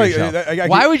that that's to like. yourself?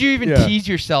 Why would you even yeah. tease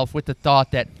yourself with the thought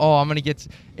that I'm going to get?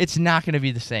 It's not going to be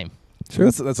the same. Sure.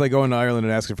 That's like going to Ireland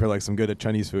and asking for like some good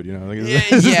Chinese food. You know, like, Yeah,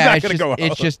 this is yeah, not it's gonna just, go well.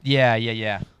 it's just, yeah.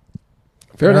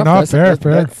 Fair enough. Fair.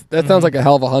 That sounds like a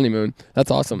hell of a honeymoon. That's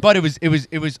awesome. But it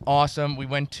was awesome.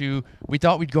 We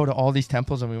thought we'd go to all these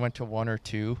temples, and we went to 1 or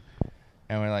 2,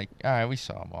 and we're like, all right, we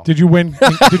saw them all. Did you win?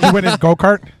 Did you win in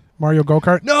go-kart? Mario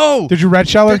go-kart? No. Did you red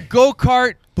sheller? The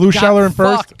go-kart Blue got sheller in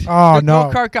first? fucked. Oh, the no.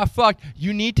 go-kart got fucked.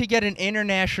 You need to get an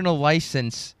international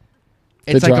license.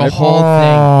 It's To like a drive? whole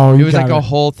Oh, thing. It you was like got a it.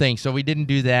 whole thing. So we didn't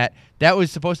do that. That was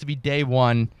supposed to be day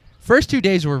 1. First 2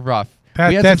 days were rough. That-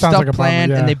 we had that some sounds stuff like a problem,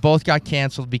 planned, yeah. and they both got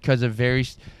canceled because of very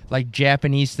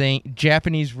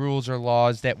Japanese rules or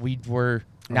laws that we were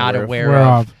not aware Aware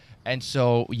of. of. And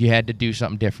so you had to do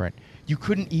something different. You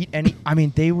couldn't eat any. I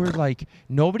mean, they were like,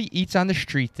 nobody eats on the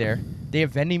street there. They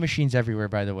have vending machines everywhere,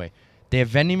 by the way. They have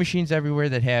vending machines everywhere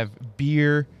that have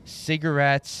beer,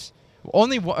 cigarettes.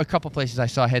 Only a couple places I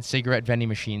saw had cigarette vending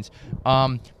machines.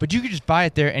 But you could just buy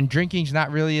it there, and drinking's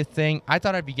not really a thing. I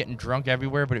thought I'd be getting drunk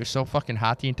everywhere, but it was so fucking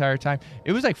hot the entire time.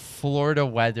 It was like Florida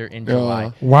weather in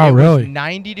July. Wow, it really? was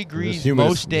 90 degrees humid.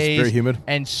 most days. Very humid.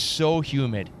 And so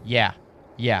humid. Yeah.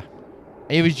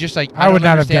 It was just like, I I would don't not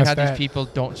have understand how guessed these that. people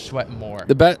don't sweat more.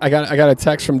 I got a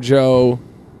text from Joe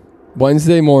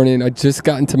Wednesday morning. I just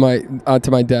got into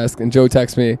my desk, and Joe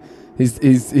texts me.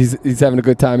 He's having a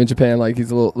good time in Japan. Like,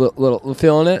 he's a little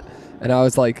feeling it. And I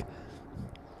was like,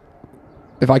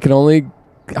 if I could only,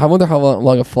 I wonder how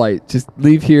long a flight. Just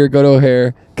leave here, go to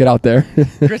O'Hare, get out there.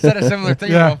 Chris said a similar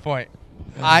thing at one point.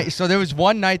 So there was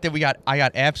one night that I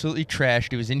got absolutely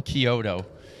trashed. It was in Kyoto,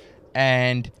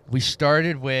 and we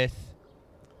started with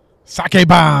Sake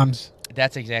bombs.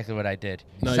 That's exactly what I did.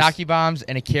 Nice. Sake bombs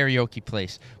and a karaoke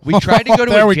place. We tried to go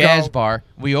to a jazz bar.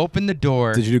 We opened the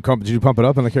door. Did you pump it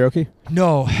up in the karaoke?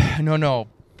 No.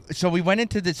 So we went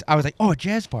into this. I was like, "Oh, a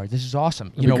jazz bar! This is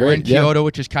awesome." That'd be We're in great, yeah. Kyoto,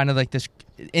 which is kind of like this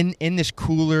in this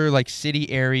cooler like city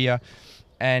area,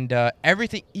 and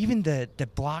everything. Even the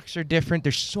blocks are different.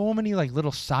 There's so many like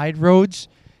little side roads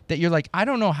that you're like, I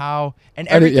don't know how. And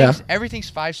everything's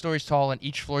 5 stories tall, and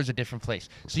each floor is a different place.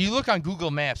 So you look on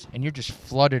Google Maps, and you're just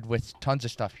flooded with tons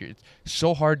of stuff here. It's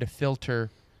so hard to filter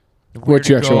where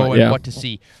to go and what to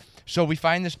see. So we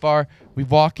find this bar. We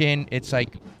walk in. It's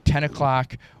like 10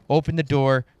 o'clock. Open the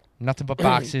door. Nothing but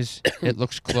boxes. It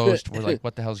looks closed. We're like,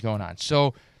 what the hell's going on?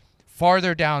 So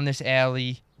farther down this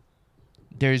alley,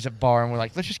 there's a bar, and we're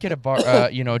like, let's just get a bar,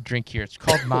 a drink here. It's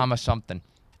called Mama something.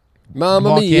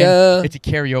 Mamma mia. It's a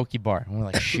karaoke bar. And we're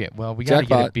like, shit, well, we got to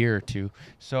get a beer or two.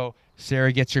 So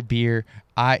Sarah gets her beer.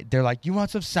 They're like, you want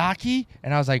some sake?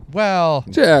 And I was like, well.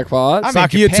 Jackpot. I'm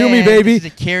Sake in it to me, Japan. baby.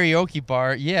 This is a karaoke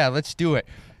bar. Yeah, let's do it.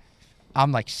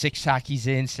 I'm like 6 sakes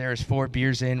in. Sarah's 4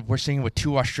 beers in. We're singing with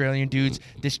 2 Australian dudes.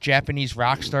 This Japanese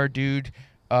rock star dude,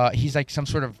 he's like some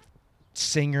sort of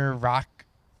singer, rock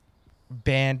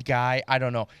band guy. I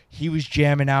don't know. He was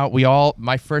jamming out.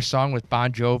 My first song with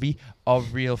Bon Jovi, a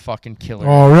real fucking killer.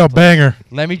 Oh, real banger.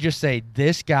 Let me just say,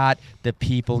 this got the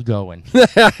people going.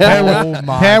 Pat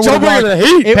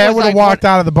would have walked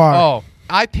out of the bar. Oh,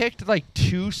 I picked like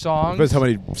 2 songs. Depends how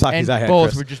many sakes I had, both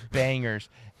Chris. were just bangers.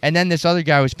 And then this other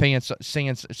guy was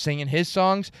singing his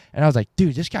songs, and I was like,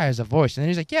 dude, this guy has a voice. And then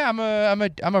he's like, yeah, I'm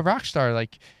a rock star.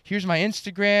 Like, here's my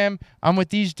Instagram. I'm with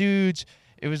these dudes.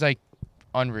 It was like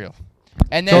unreal.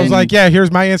 And then So I was like, yeah,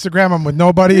 here's my Instagram. I'm with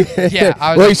nobody. yeah,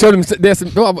 I was Well, he showed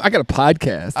him. I got a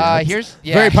podcast.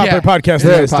 Very popular podcast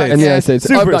in the United States.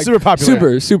 Super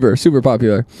popular. Super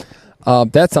popular.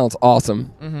 That sounds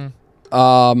awesome. Mm-hmm.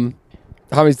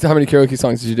 How many karaoke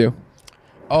songs did you do?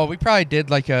 Oh, we probably did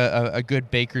like a good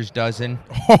baker's dozen,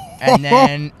 and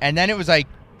then it was like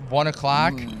 1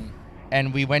 o'clock,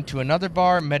 and we went to another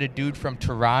bar, met a dude from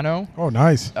Toronto. Oh,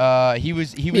 nice. He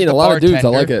was the a lot bartender. of dudes. I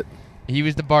like it. He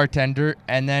was the bartender,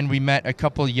 and then we met a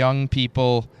couple young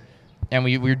people, and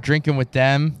we were drinking with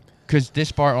them because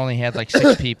this bar only had like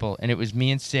 6 people, and it was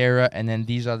me and Sarah, and then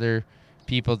these other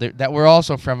people that were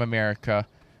also from America.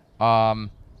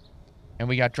 And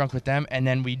we got drunk with them, and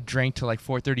then we drank till like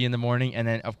 4:30 in the morning, and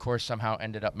then of course somehow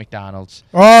ended up McDonald's.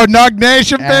 Oh, Nug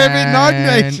Nation, baby,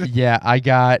 Nug Nation. Yeah, I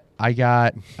got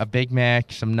a Big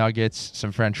Mac, some nuggets,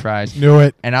 some French fries. Knew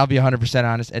it. And I'll be 100%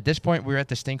 honest. At this point, we're at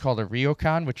this thing called a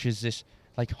Ryokan, which is this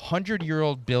like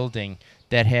 100-year-old building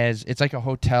that it's like a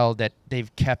hotel that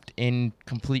they've kept in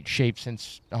complete shape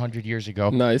since 100 years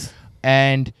ago. Nice.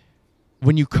 And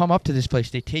when you come up to this place,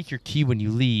 they take your key when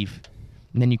you leave.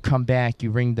 And then you come back, you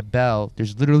ring the bell.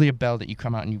 There's literally a bell that you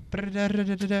come out and you...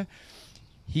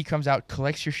 He comes out,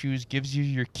 collects your shoes, gives you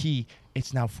your key.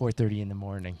 It's now 4:30 in the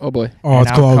morning. Oh, boy. Oh, and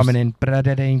it's I'm closed. coming in.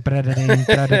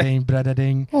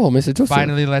 Oh, Mr. Joseph.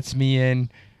 Finally lets me in.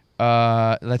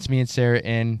 Lets me and Sarah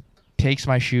in. Takes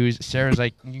my shoes. Sarah's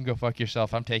like, you can go fuck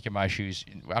yourself. I'm taking my shoes.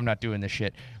 I'm not doing this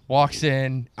shit. Walks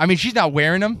in. I mean, she's not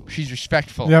wearing them. She's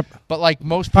respectful. Yep. But like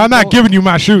most people... I'm not giving you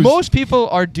my shoes. Most people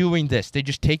are doing this. They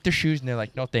just take their shoes and they're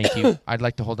like, no, thank you. I'd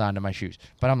like to hold on to my shoes.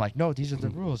 But I'm like, no, these are the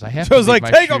rules. I have to like,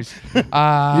 my take them. shoes. You don't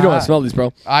want to smell these,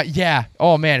 bro. Yeah.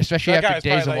 Oh, man. Especially That after guy's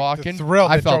days probably of like walking.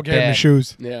 thrilled I that Joe felt gave him the bad.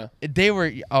 shoes. Yeah. They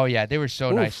were so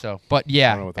Oof. nice, though. But I don't know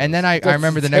yeah. what that And then is. I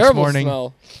remember the next Terrible morning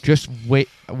smell. just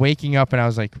waking up and I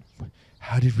was like,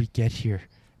 how did we get here?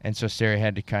 And so Sarah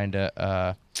had to kind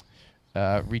of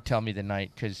retell me the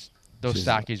night because those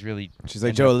sakes really... She's like,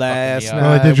 ended Joe, up fucking me last up. night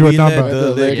Well, I did you a we number.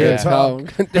 let the Yeah. liquor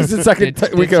talk. This is the second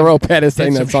Did week in a row Pat is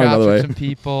saying Did that some song, by shots the with way. some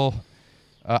people.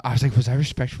 I was like, was I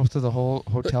respectful to the whole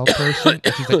hotel person?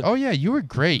 And she's like, oh yeah, you were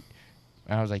great.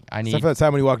 And I was like, I need. Except for that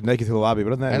time when you walked naked through the lobby,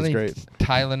 but other than that, I it was need great.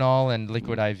 Tylenol and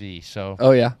liquid IV. So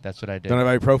Oh yeah. that's what I did. Don't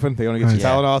have ibuprofen. They only get some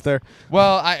Yeah. Tylenol out there.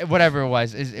 Well, whatever it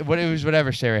was, it was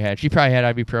whatever Sarah had. She probably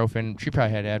had ibuprofen. She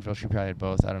probably had Advil. She probably had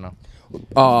both. I don't know.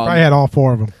 I had all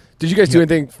 4 of them. Did you guys do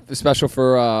anything special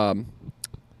for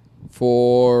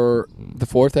the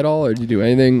 4th at all, or did you do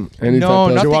anything? No, type of-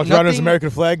 nothing. You walked around as American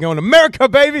flag going, America,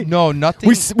 baby! No,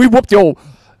 nothing. We whooped yo.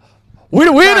 We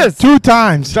the winners. 2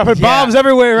 times. Dropping Yeah. bombs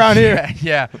everywhere around here.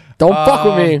 Yeah. Don't fuck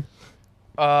with me.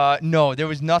 No, there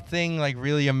was nothing like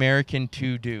really American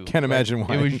to do. Can't imagine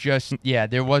why. It was just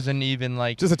there wasn't even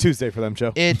like Just a Tuesday for them,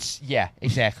 Joe.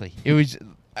 exactly. It was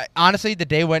honestly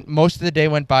most of the day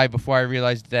went by before I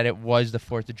realized that it was the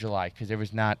 4th of July because there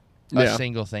was not a Yeah.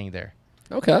 single thing there.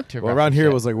 Okay. To Well, around reference here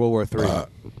that. it was like World War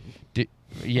III.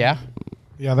 Yeah.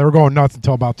 Yeah, they were going nuts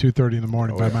until about 2:30 in the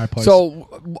morning by my place. So,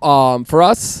 for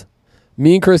us,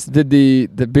 me and Chris did the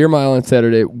beer mile on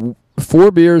Saturday.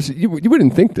 4 beers. You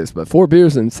wouldn't think this, but 4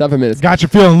 beers in 7 minutes. got you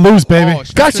feeling loose, baby. Oh, Got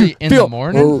especially you in feel- the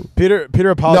morning. Peter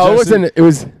apologized. No, it wasn't. It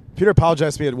was. Peter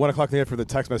apologized to me at 1 o'clock in the night for the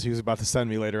text message he was about to send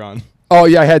me later on. Oh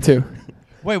yeah, I had to.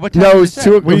 Wait, what time No, it was was that?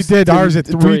 2. We did ours at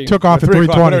 3. We took off at 3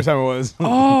 o'clock, whatever 3:20. time it was.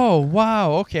 Oh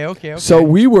wow. Okay. So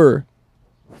we were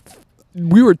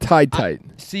tied tight.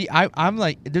 See, I'm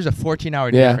like, there's a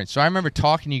 14-hour Yeah. difference. So I remember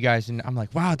talking to you guys, and I'm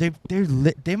like, wow,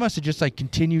 they must have just like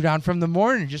continued on from the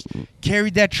morning, and just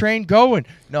carried that train going.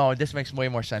 No, this makes way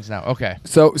more sense now. Okay.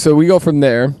 So we go from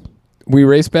there. We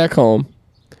race back home.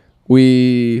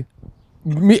 We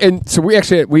bought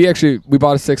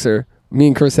a 6er. Me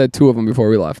and Chris had 2 of them before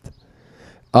we left.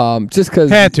 Just because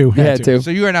Had to.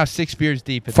 So you are now 6 beers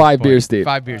deep. At 5 this point. beers deep.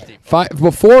 5 beers deep.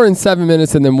 4 in 7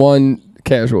 minutes, and then 1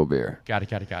 casual beer. Got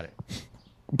it.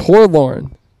 Poor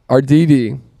Lauren, our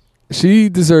DD, she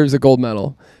deserves a gold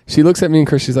medal. She looks at me and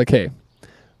Chris. She's like, "Hey,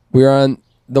 we're on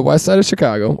the west side of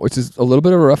Chicago, which is a little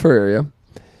bit of a rougher area.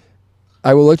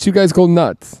 I will let you guys go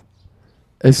nuts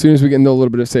as soon as we get into a little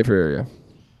bit of safer area."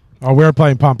 Oh, we were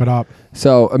playing Pump It Up.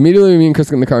 So immediately, me and Chris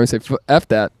get in the car and say, "F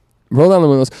that." Roll down the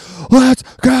windows. Let's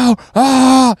go!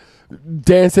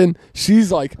 Dancing.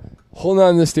 She's like holding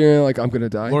on to the steering wheel like I'm gonna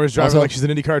die. Laura's driving Also- like she's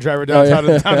an IndyCar driver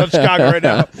downtown Chicago right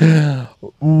now.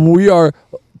 We are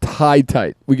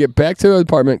tight. We get back to the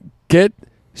apartment, get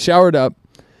showered up,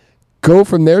 go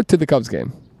from there to the Cubs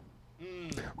game.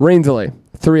 Rain delay,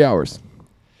 3 hours.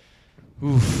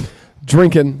 Oof.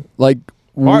 Drinking like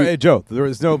Hey, Joe, there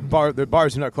was no bar. The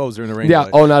bars do not close during the rain. yeah.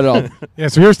 delay. Oh, not at all. Yeah,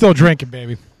 so you're still drinking,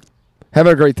 baby.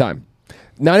 Having a great time.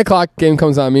 9 o'clock game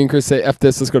comes on. Me and Chris say, "F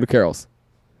this, let's go to Carol's."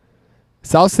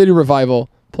 South City Revival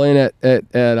playing at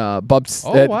Bub's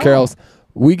Oh, at wow. Carol's.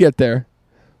 We get there.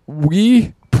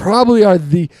 We probably are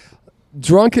the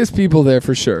drunkest people there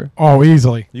for sure. Oh,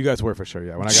 easily. You guys were for sure.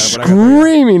 Yeah, when I got there, yeah.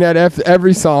 Screaming at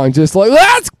every song, just like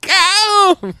let's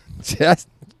go, just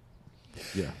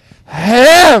Yeah.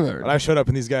 hammered. When I showed up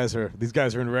and these guys are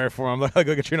in rare form. I'm like,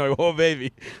 look at you, like, oh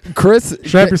baby. Chris,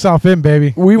 Strap yourself in,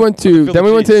 baby. we went to Philly then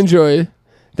we went to cheese. Enjoy,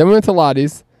 then we went to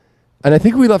Lottie's, and I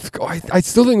think we left. I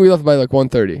still think we left by like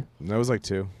 1:30. That was like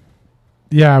 2.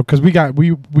 Yeah, because we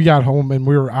got home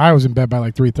and I was in bed by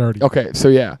like 3:30. Okay, so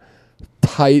yeah,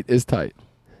 tight is tight.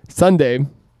 Sunday,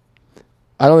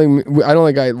 I don't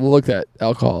think I looked at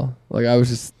alcohol. Like I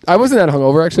wasn't that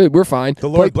hungover actually. We're fine. The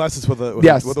Lord But- bless us with a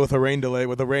Yes. with a rain delay,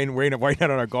 with a rain of white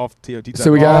out on our golf tee.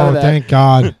 So we got out Oh, of that. thank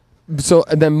God. So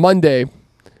and then Monday,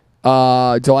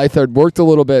 July 3rd, worked a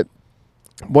little bit,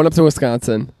 went up to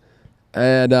Wisconsin,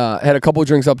 and had a couple of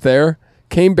drinks up there.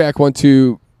 Came back, went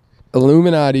to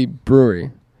Illuminati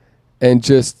Brewery, and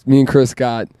just me and Chris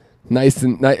got nice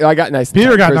and I got nice. And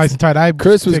Peter tight. got Chris, nice and tight.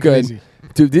 Chris was took it good. easy.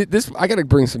 Dude, this I got to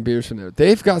bring some beers from there.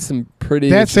 They've got some pretty.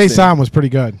 That interesting- Saison was pretty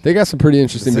good. They got some pretty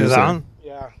interesting beers. there. Saison?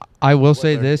 Yeah. I will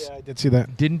say this. Yeah, I did see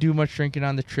that. Didn't do much drinking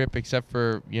on the trip except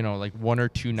for, like 1 or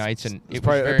 2 nights, and it was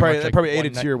Probably, very probably, much like probably one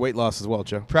aided night. to your weight loss as well,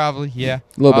 Joe. Probably, yeah.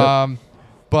 A little bit.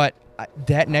 But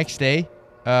that next day,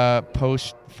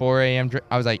 post 4 a.m.,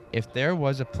 I was like, if there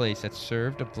was a place that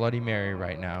served a Bloody Mary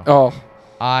right now, Oh,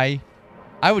 I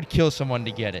would kill someone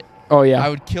to get it. oh yeah. I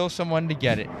would kill someone to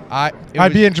get it.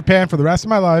 I'd be in Japan for the rest of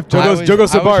my life. Joe goes I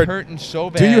was Sabard. hurting so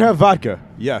bad. Do you have vodka?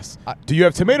 Yes. I- Do you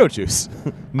have tomato juice?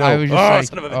 No. I was just Oh, like,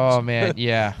 son of a bitch. oh man,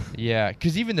 yeah.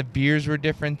 Because even the beers were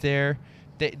different there.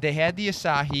 They had the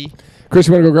Asahi. Chris,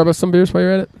 you want to go grab us some beers while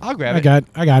you're at it? I'll grab I it.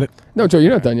 got it. No, Joe,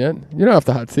 you're not done yet. You're not off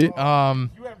the hot seat. You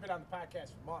haven't been on the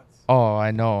podcast for months. Oh,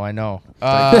 I know.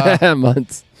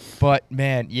 Months. But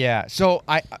man, yeah. So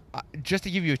I just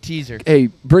to give you a teaser, Hey,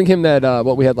 bring him that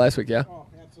what we had last week. Yeah. Oh,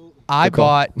 absolutely. I Good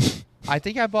call.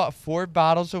 think I bought 4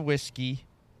 bottles of whiskey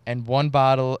and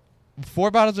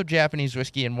 4 bottles of Japanese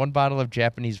whiskey and 1 bottle of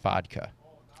Japanese vodka.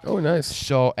 Oh, nice.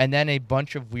 So, and then a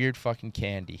bunch of weird fucking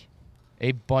candy.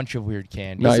 A bunch of weird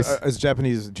candy. Nice. As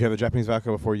Japanese, do you have a Japanese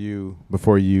vodka before you If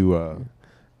I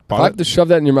bought have it? to shove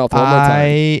that in your mouth one more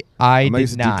time. I I'm not did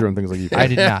used to deep not. throwing things like you. I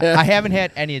did not. I haven't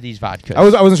had any of these vodkas. I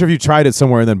wasn't sure if you tried it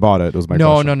somewhere and then bought it. Was my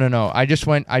question. No. I just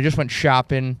went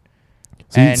shopping.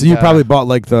 So you probably bought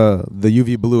like the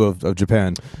UV blue of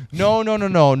Japan. No. No,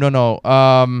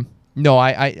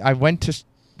 I went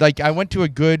to a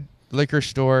good liquor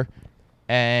store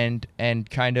and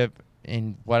kind of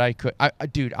in what I could.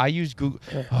 Dude, I used Google.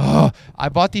 I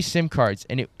bought these SIM cards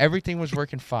and everything was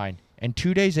working fine. And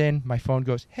 2 days in, my phone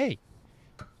goes, "Hey,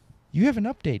 you have an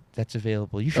update that's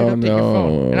available. You should update your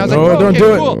phone." And I was like, don't okay,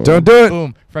 do cool. it. Don't do it.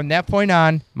 Boom. From that point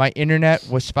on, my internet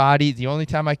was spotty. The only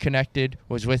time I connected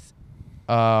was with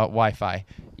Wi-Fi,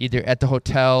 either at the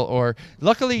hotel or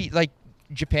luckily, like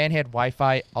Japan had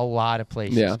Wi-Fi a lot of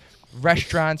places. Yeah.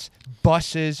 Restaurants,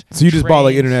 buses. So you just bought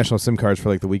like trains. international SIM cards for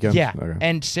like the weekend? Yeah. Okay.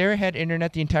 And Sarah had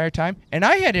internet the entire time, and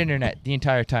I had internet the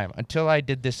entire time until I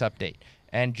did this update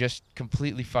and just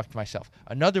completely fucked myself.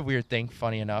 Another weird thing,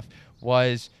 funny enough,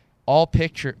 was all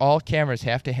cameras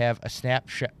have to have a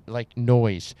snapshot like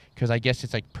noise because I guess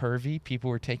it's like pervy. People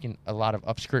were taking a lot of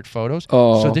upskirt photos.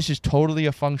 Oh. So this is totally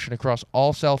a function across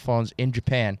all cell phones in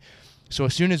Japan. So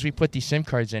as soon as we put these SIM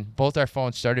cards in, both our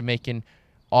phones started making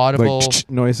audible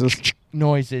like noises.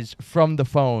 noises from the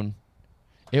phone.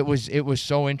 It was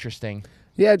so interesting.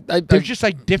 Yeah, There's just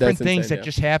like different that's things insane, that yeah.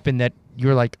 just happen that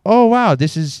you're like, oh wow,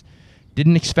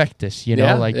 didn't expect this. You know,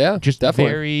 Yeah, like yeah, just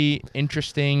definitely. very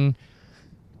interesting,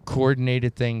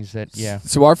 coordinated things that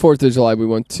So our 4th of July, we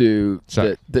went to.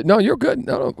 Sorry. No, you're good.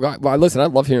 No. Well, listen, I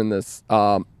love hearing this.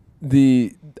 And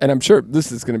I'm sure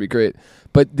this is going to be great.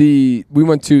 But we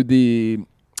went to the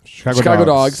Chicago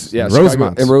Dogs. Yeah, in Chicago,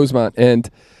 Rosemont. in Rosemont, and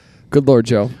good Lord,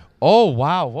 Joe. Oh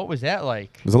wow, what was that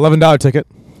like? It was $11 ticket.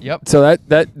 Yep. So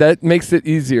that makes it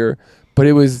easier. But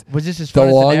it was Was this as the fun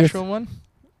as the longest- Nashville one?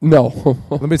 no.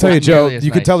 Let me tell you, Not Joe, nearly as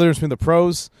you could nice. tell the difference between the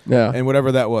pros Yeah. and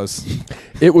whatever that was.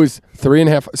 It was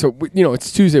 3.5. So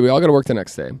it's Tuesday. We all got to work the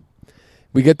next day.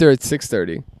 We get there at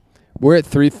 6:30. We're at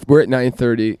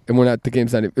 9:30, and we're not. The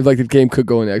game's not like the game could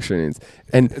go in extra innings.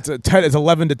 And It's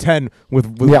 11 to 10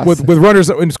 with Yes. with runners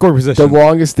in score the position.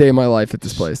 longest day of my life at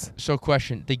this place. So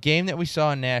question: the game that we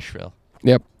saw in Nashville,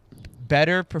 Yep.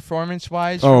 better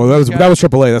performance-wise? Oh, from that these was guys?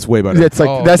 AAA. That's way better. It's like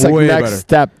Oh, that's like way next better.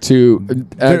 step to.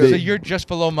 Dude, So you're just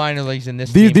below minor leagues in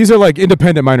this These team. these are like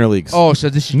independent minor leagues. Oh, so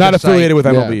this is not just affiliated like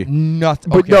with Yeah. MLB.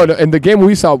 nothing. but Okay. no, and the game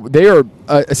we saw, they are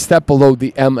a step below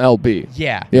the MLB.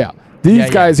 Yeah. Yeah. These Yeah,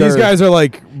 yeah. guys These are. guys are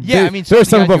like Yeah, they- I mean, some they're of the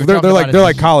some guys you above. were They're talking like about they're is-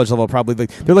 like college level probably.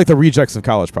 They're like the rejects of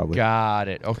college probably. Got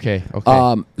it. Okay.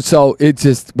 So it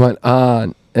just went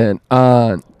on and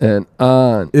on and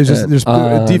on. It's just and there's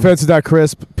on. defense is not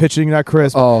crisp, pitching not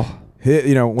crisp. Oh, Hit,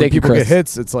 when Thank you, people get Chris.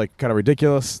 hits, it's like kind of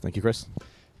ridiculous. Thank you, Chris.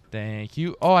 Thank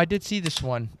you. Oh, I did see this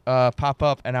one pop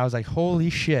up, and I was like,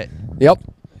 "Holy shit!" yep.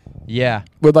 Yeah.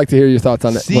 Would like to hear your thoughts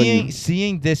on it.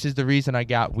 Seeing this is the reason I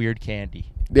got weird candy.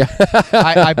 Yeah.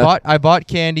 I bought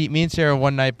candy. Me and Sarah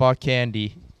one night bought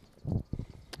candy,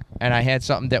 and I had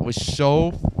something that was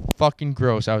so fucking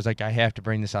gross. I was like, I have to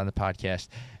bring this on the podcast,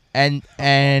 and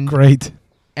Great.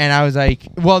 and I was like,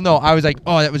 well, no, I was like,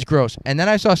 oh, that was gross. And then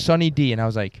I saw Sunny D, and I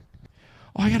was like,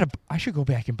 oh, I should go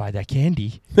back and buy that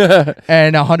candy.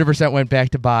 And 100% went back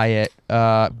to buy it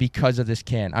because of this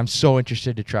can. I'm so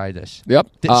interested to try this. Yep.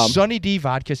 The Sunny D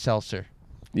vodka seltzer.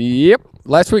 Yep.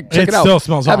 Last week, check it out. still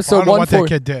smells awful. I Episode don't know what that 140.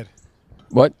 kid did.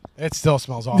 What? It still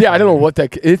smells awful. Yeah, I don't know what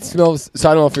that. It smells. So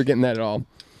I don't know if you're getting that at all.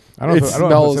 I don't know. It I don't know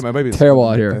if smells it's- maybe terrible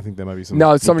out here. I think there might be some.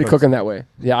 No, it's somebody cooks. cooking that way.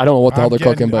 Yeah, I don't know what the hell they're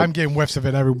cooking, but I'm getting whiffs of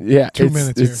it every yeah, 2 it's,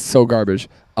 minutes it's here. so garbage.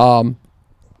 So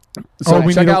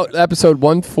we check need out episode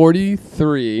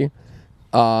 143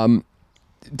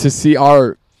 to see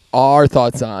our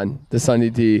thoughts on the Sunny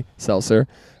D seltzer.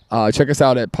 Check us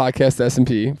out at Podcast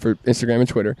S&P for Instagram and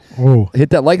Twitter. Oh, Hit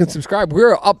that like and subscribe.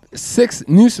 We're up 6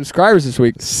 new subscribers this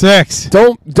week. 6.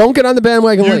 Don't get on the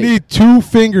bandwagon You late. need 2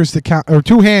 fingers to count, or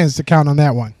 2 hands to count on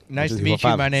that one. Nice This to is meet you.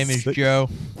 five, My name is six. Joe.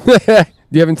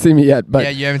 You haven't seen me yet, but Yeah,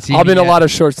 you haven't seen I'll be me in a yet. lot of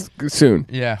shorts soon.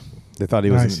 Yeah. They thought he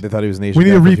was. Nice. They thought he was an Asian. We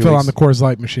need guy a for few refill on weeks. the Coors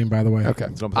Light machine, by the way. Okay.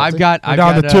 I've got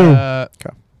down to 2.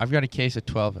 Okay. I've got a case of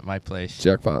 12 at my place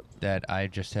Jackpot. that I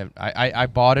just have. I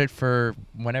bought it for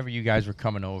whenever you guys were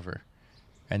coming over,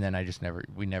 and then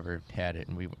we never had it,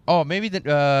 and maybe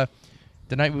the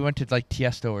night we went to like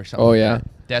Tiesto or something. Oh, like yeah.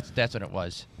 that. That's what it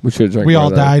was. We should have drank We more all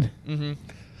of that. died. Mm-hmm.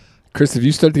 Chris, if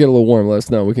you start to get a little warm, let us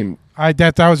know. We can. I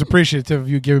was appreciative of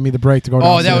you giving me the break to go. Oh,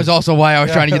 downstairs. that was also why I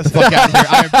was trying to get the fuck out of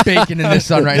here. I'm baking in this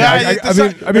sun right now.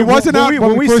 I mean, wasn't out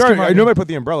when we first started. came out. I know I put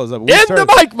the umbrellas up. In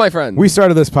the mic, my friend. We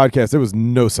started this podcast. There was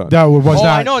no sun. No, it was Oh,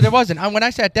 not. I know there wasn't. When I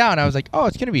sat down, I was like, "Oh,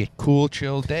 it's gonna be a cool,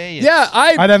 chill day."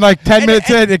 And then like 10 minutes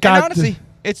in, it got And honestly,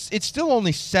 it's still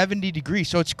only 70 degrees,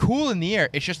 so it's cool in the air.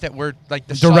 It's just that we're like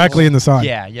the directly in the sun.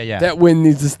 Yeah. That wind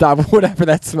needs to stop. Whatever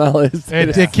that smell is.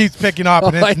 It keeps picking up,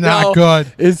 and I it's know. not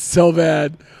good. It's so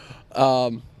bad.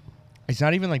 It's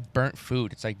not even like burnt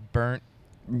food. It's like burnt.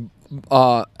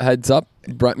 Heads up,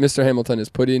 Mr. Hamilton is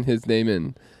putting his name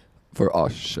in for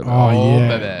us. Oh,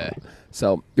 yeah. Baby.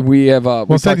 So we have.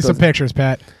 We'll send you some pictures,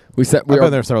 Pat. We I've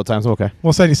been there several times. I'm okay.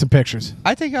 We'll send you some pictures.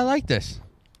 I think I like this.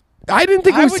 I didn't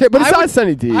think it was, but it's not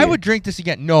Sunny D. I would drink this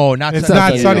again. No, not It's Sunny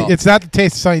not D. Sunny. No. It's not the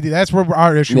taste of Sunny D. That's where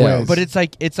our issue is. But it's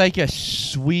like a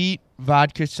sweet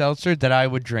vodka seltzer that I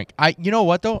would drink. You know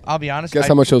what though? I'll be honest. Guess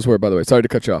how much those were, by the way. Sorry to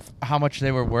cut you off. How much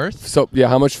they were worth? So yeah,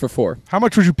 how much for 4? How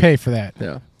much would you pay for that?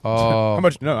 Yeah. Oh, How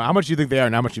much? No, how much do you think they are,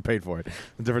 and how much you paid for it?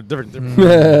 Different.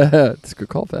 It's a good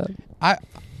call, Pat.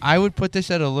 I would put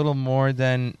this at a little more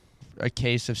than a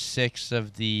case of 6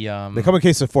 of the. They come in a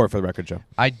case of 4 for the record, Joe.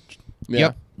 Yeah.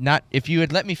 Yep. Not if you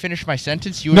had let me finish my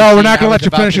sentence. You would No, have we're seen not gonna I let was you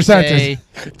about finish to your say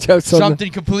sentence.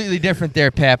 Something completely different there,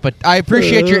 Pat. But I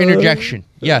appreciate your interjection.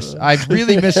 Yes, I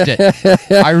really missed it.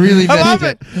 I really missed I love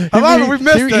it. I love it. We've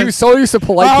missed He it. was so used to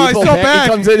polite Oh, people. he's so Pat, back. he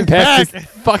comes in and Pat's Back.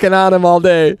 just fucking on him all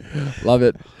day. Love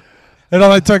it. It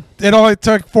only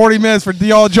took 40 minutes for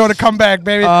the old Joe to come back,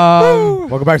 baby.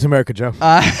 Welcome back to America, Joe.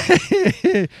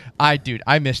 I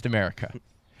missed America.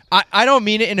 I don't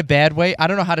mean it in a bad way. I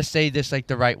don't know how to say this like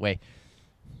the right way.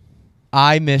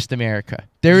 I missed America.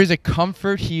 There is a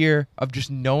comfort here of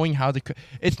just knowing how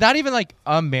it's not even like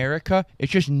America. It's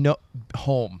just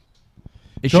home.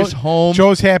 It's just home.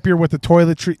 Joe's happier with the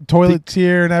toilets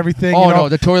here and everything. Oh you know? no,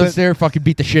 the toilets there fucking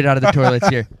beat the shit out of the toilets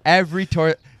here. Every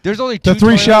toilet. There's only 2 the 3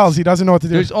 toilets. shells. He doesn't know what to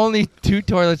do. There's only 2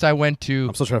 toilets I went to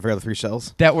I'm still trying to figure out the 3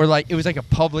 shells. that were like, it was like a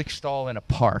public stall in a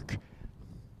park.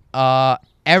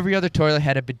 Every other toilet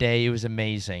had a bidet. It was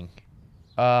amazing.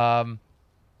 But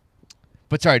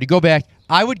sorry, to go back,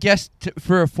 I would guess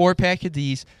for a 4-pack of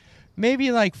these,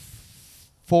 maybe like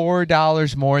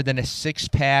 $4 more than a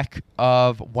 6-pack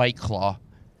of White Claw.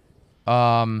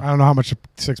 I don't know how much a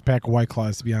 6-pack of White Claw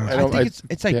is, to be honest. I think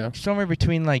it's like somewhere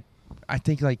between like, I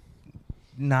think like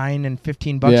 $9 and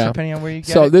 $15 depending on where you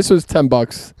get So it. this was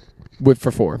 $10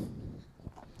 for 4,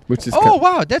 which is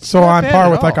Wow, that's So not on bad par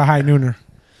at with like all. a high nooner.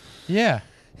 Yeah.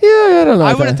 Yeah, I don't know.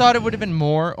 I would have thought it would have been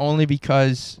more only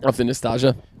because of the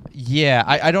nostalgia. yeah,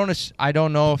 I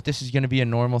don't know if this is going to be a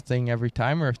normal thing every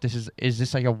time or if this is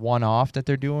this like a one-off that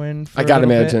they're doing for I gotta a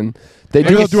little imagine Maybe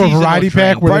do they'll do a seasonal variety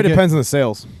trend. pack where Probably they get, depends on the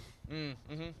sales.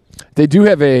 They do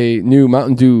have a new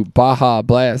Mountain Dew Baja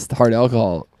Blast hard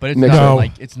alcohol. But it's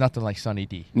mixer. nothing like Sunny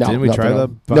D. No, Didn't we nothing try at all.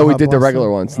 the No, we Baja did the Blast regular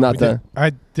thing? ones, not the.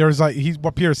 There's like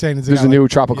what Peter's saying is they There's got a new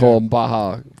like- tropical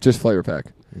Baja just flavor pack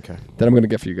Okay. that I'm gonna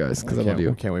get for you guys because I love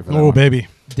you. Can't wait for that. Oh one. baby,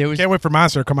 There was can't wait for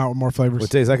Monster to come out with more flavors. What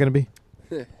day is that going to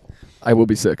be? I will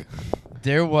be sick.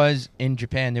 in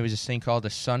Japan there was this thing called a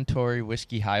Suntory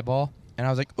whiskey highball, and I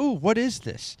was like, "Ooh, what is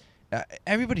this?"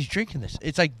 Everybody's drinking this.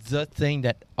 It's like the thing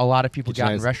that a lot of people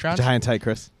got in restaurants. Get your high and tight,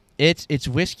 Chris. It's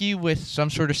whiskey with some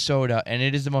sort of soda, and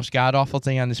it is the most god-awful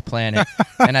thing on this planet.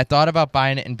 And I thought about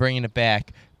buying it and bringing it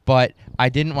back, but I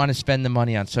didn't want to spend the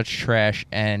money on such trash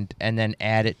and then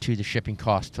add it to the shipping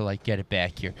cost to like get it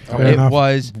back here. Fair It enough.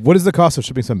 was What is the cost of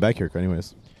shipping something back here,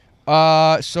 anyways?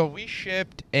 so we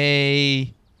shipped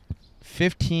a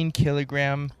 15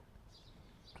 kilogram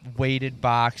weighted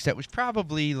box that was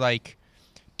probably like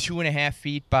 2.5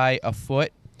 feet by a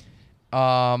foot.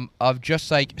 Of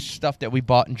just like stuff that we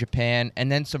bought in Japan,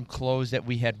 and then some clothes that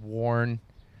we had worn,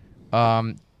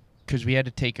 because we had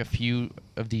to take a few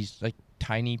of these like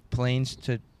tiny planes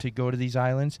to go to these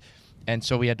islands, and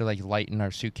so we had to like lighten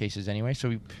our suitcases anyway.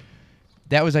 So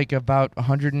that was like about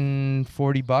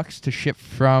 $140 to ship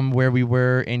from where we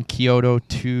were in Kyoto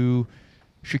to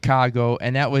Chicago,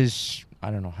 and that was,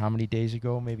 I don't know how many days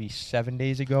ago, maybe 7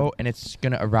 days ago, and it's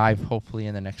going to arrive hopefully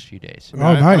in the next few days. Oh,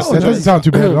 nice. That doesn't sound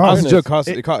too bad at all. Honestly, nice.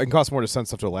 Joe, it costs more to send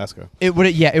stuff to Alaska. It would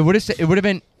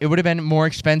have been more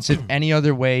expensive any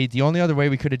other way. The only other way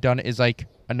we could have done it is like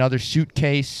another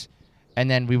suitcase, and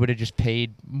then we would have just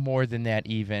paid more than that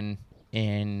even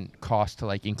in cost to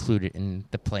like include it in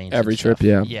the planes. Every and trip, stuff.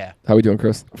 yeah. Yeah. How we doing,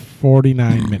 Chris?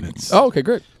 49 minutes. Oh, okay,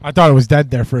 great. I thought it was dead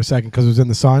there for a second because it was in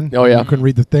the sun. Oh, yeah. I couldn't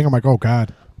read the thing. I'm like, oh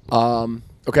god.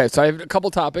 Okay, so I have a couple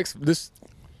topics. Just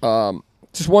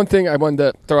one thing I wanted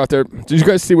to throw out there. Did you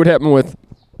guys see what happened with?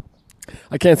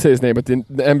 I can't say his name, but the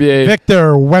NBA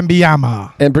Victor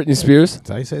Wembanyama and Britney Spears. Is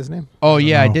that how you say his name? Oh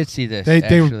yeah, I know. did see this. they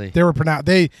actually. they were pronounced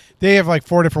they have like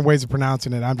 4 different ways of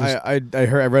pronouncing it. I'm just I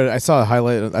read it. I saw a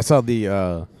highlight. I saw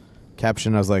the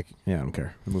caption. I was like, yeah, I don't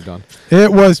care. I moved on.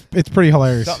 it's pretty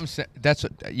hilarious. That's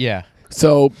what. Yeah.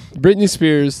 So Britney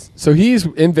Spears. So he's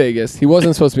in Vegas. He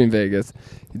wasn't supposed to be in Vegas.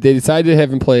 They decided to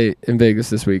have him play in Vegas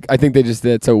this week. I think they just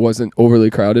did so it wasn't overly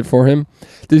crowded for him.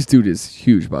 This dude is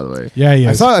huge, by the way. Yeah, he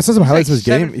I is. saw some highlights like of his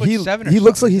game. 7'7" or He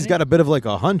looks like something, he's isn't got a bit of like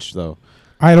a hunch though.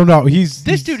 I don't know.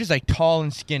 This dude is like tall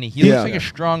and skinny. He looks like a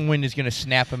strong wind is gonna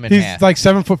snap him in half. He's like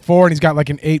 7'4" and he's got like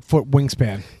an 8-foot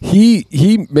wingspan.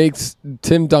 He makes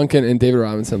Tim Duncan and David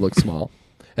Robinson look small.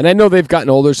 And I know they've gotten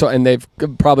older, and they've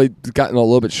probably gotten a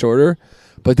little bit shorter,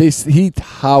 but he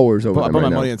towers over I them put right my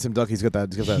now. money on Tim Duck. He's got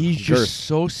that. He's girth. just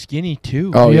so skinny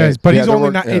too. Oh, yeah, but he's they're only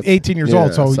work- 18 years yeah,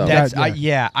 old, so so- That's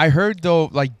yeah. I heard though,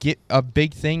 like get a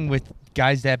big thing with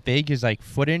guys that big is like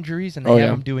foot injuries, and they Oh, have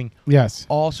yeah. him doing Yes.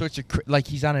 all sorts of like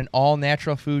he's on an all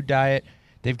natural food diet.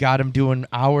 They've got him doing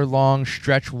hour-long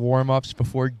stretch warm-ups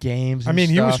before games. I mean,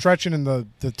 he was stuff. stretching in the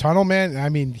tunnel, man. I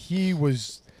mean,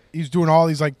 he's doing all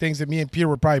these like things that me and Peter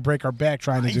would probably break our back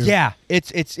trying to do. Yeah,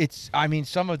 it's. I mean,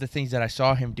 some of the things that I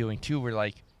saw him doing too were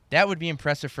like that would be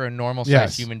impressive for a normal sized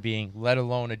Yes. human being, let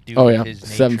alone a dude Oh, of yeah. his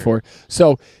nature. 7'4".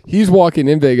 So he's walking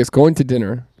in Vegas, going to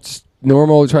dinner. Just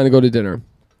normal, trying to go to dinner.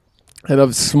 And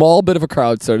a small bit of a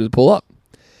crowd started to pull up.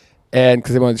 And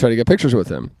because they wanted to try to get pictures with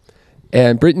him.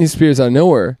 And Britney Spears out of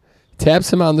nowhere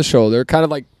taps him on the shoulder, kind of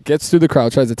like gets through the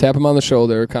crowd, tries to tap him on the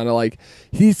shoulder, kind of like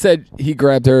he said he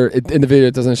grabbed her. In the video,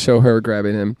 it doesn't show her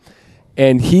grabbing him.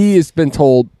 And he has been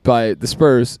told by the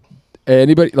Spurs,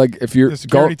 anybody, like if you're The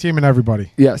security team and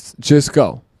everybody. yes, just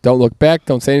go. Don't look back.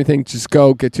 Don't say anything. Just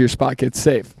go. Get to your spot. Get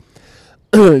safe.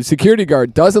 Security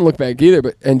guard doesn't look back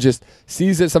either, and just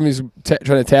sees that somebody's trying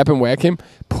to tap and whack him,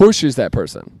 pushes that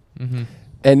person. Mm-hmm.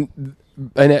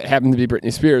 And it happened to be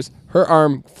Britney Spears. Her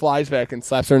arm flies back and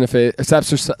slaps her in the face. Slaps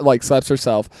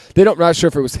herself. Not sure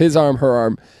if it was his arm, her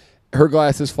arm. Her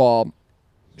glasses fall.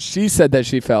 She said that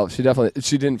she fell. She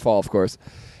didn't fall, of course,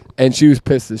 and she was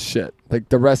pissed as shit. Like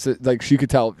the rest, she could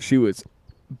tell she was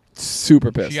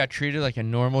super pissed. She got treated like a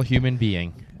normal human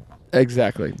being.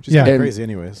 Exactly. Just Yeah. kinda And- crazy,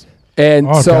 anyways. And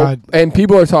Oh, God. and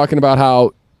people are talking about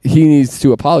how he needs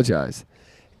to apologize.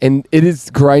 And it is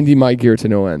grinding my gear to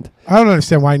no end. I don't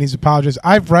understand why he needs to apologize.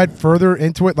 I've read further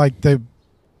into it, like the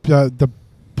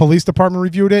police department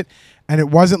reviewed it, and it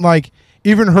wasn't like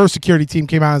even her security team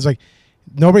came out and was like,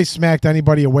 nobody smacked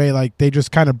anybody away. Like they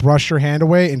just kind of brushed her hand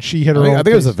away, and she hit her. I own think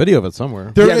there's a face. video of it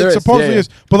somewhere. There, Yeah, there it is. supposedly Yeah, yeah. is,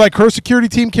 but like her security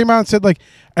team came out and said like,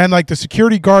 and like the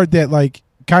security guard that like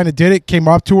kind of did it came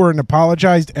up to her and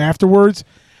apologized afterwards.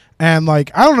 And like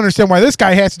I don't understand why this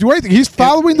guy has to do anything. He's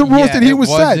following the rules that he was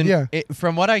said. Yeah.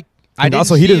 From what I And didn't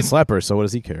also, he see didn't a- slap her, so what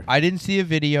does he care? I didn't see a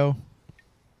video.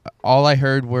 All I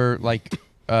heard were like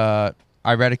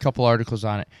I read a couple articles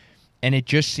on it, and it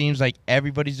just seems like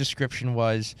everybody's description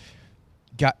was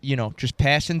just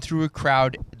passing through a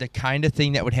crowd, the kind of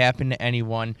thing that would happen to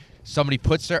anyone. Somebody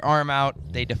puts their arm out,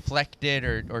 they deflect it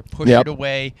or push Yep. it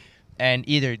away, and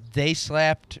either they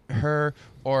slapped her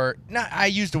or not. I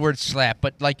used the word slap,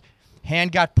 but like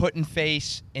hand got put in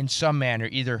face in some manner.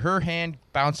 Either her hand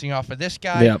bouncing off of this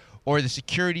guy, Yep. or the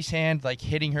security's hand like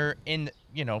hitting her in,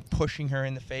 pushing her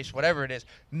in the face, whatever it is,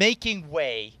 making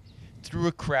way through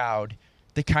a crowd,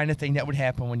 the kind of thing that would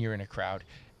happen when you're in a crowd,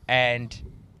 and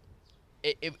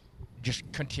it just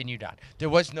continued on. There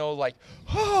was no like,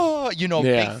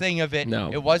 big thing of it.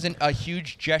 No. It wasn't a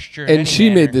huge gesture. in And any she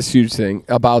manner. made this huge thing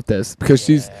about this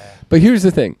because but here's the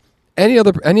thing. Any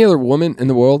other woman in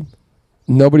the world,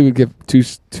 nobody would give two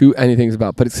anythings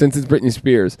about. But since it's Britney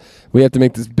Spears, we have to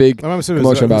make this big I'm assuming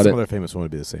commotion about some it. other famous one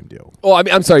would be the same deal. Oh, I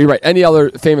mean, I'm sorry, you're right. Any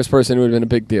other famous person would have been a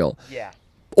big deal. Yeah.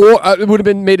 Or it would have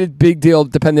been made a big deal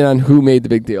depending on who made the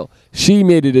big deal. She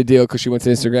made it a deal because she went to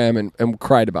Instagram and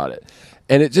cried about it.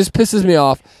 And it just pisses me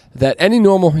off that any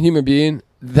normal human being,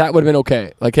 that would have been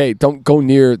okay. Like, hey, don't go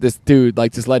near this dude.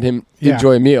 Like, just let him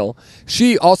enjoy a meal.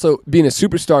 She also, being a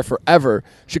superstar forever,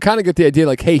 should kind of get the idea,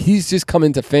 like, hey, he's just come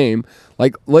into fame.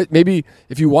 Like, maybe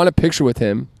if you want a picture with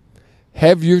him,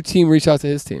 have your team reach out to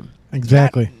his team.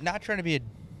 Exactly. Not trying to be a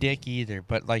dick either,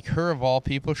 but like her of all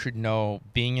people should know,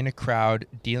 being in a crowd,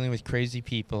 dealing with crazy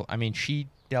people. I mean, she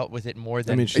dealt with it more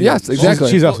than Yes, exactly.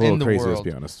 She's also a in little the crazy, let's world.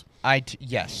 be honest.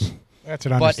 Yes. That's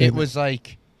an But it understatement. was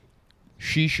like,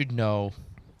 she should know.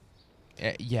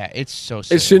 It's so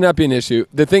silly. It should not be an issue.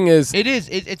 The thing is, It is.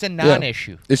 It's a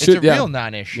non-issue. It should- it's a yeah. real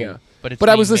non-issue. Yeah. But it's But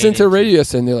I being was listening made to the into- radio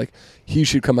yesterday, and they're like, he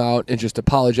should come out and just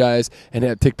apologize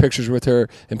and take pictures with her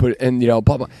and put it, and blah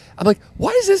blah. I'm like,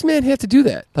 why does this man have to do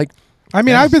that? Like, I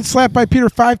mean, I've been slapped by Peter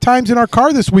 5 times in our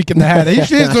car this week in the head. He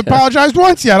hasn't apologized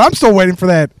once yet. I'm still waiting for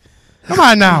that. Come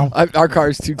on now. Our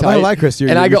car's too tight. I like Chris.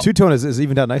 Your two-tone is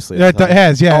evened out nicely. Yeah, it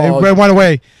has. Yeah, it went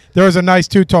away. There was a nice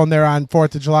two-tone there on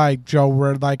 4th of July, Joe,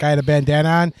 where like I had a bandana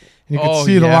on, and you could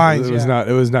see the lines. It was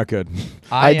not good.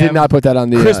 I did not put that on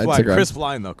the Instagram. Crisp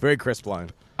line though, very crisp line.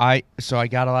 So I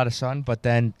got a lot of sun, but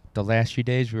then the last few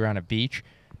days we were on a beach.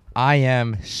 I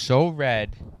am so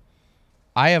red.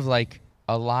 I have like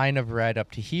a line of red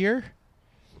up to here.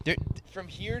 From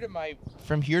here to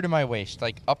my waist,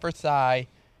 like upper thigh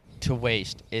to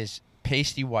waist is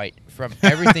pasty white. From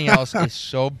everything else is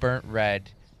so burnt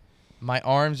red. My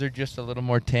arms are just a little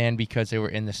more tan because they were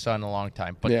in the sun a long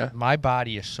time. But my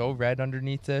body is so red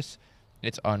underneath this,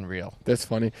 it's unreal. That's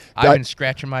funny. I've been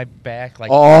scratching my back like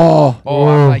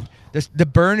I'm like the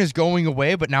burn is going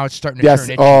away, but now it's starting to turn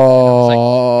itchy.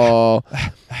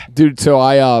 Dude, so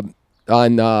I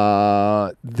on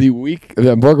the week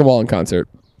the Morgan Wallen concert,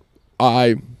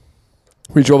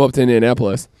 we drove up to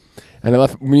Indianapolis. And I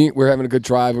left. We're having a good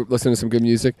drive, listening to some good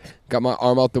music. Got my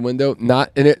arm out the window.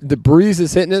 The breeze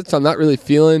is hitting it, so I'm not really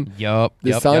feeling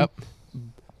the sun. Yep.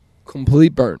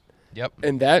 Complete burnt. Yep.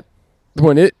 And that,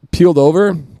 when it peeled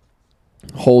over,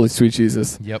 holy sweet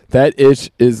Jesus. Yep. That itch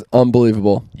is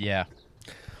unbelievable. Yeah.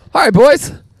 All right,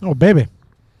 boys. Oh, baby.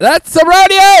 That's the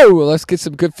rodeo. Let's get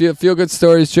some good feel good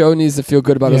stories. Joe needs to feel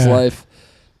good about his life.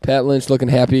 Pat Lynch looking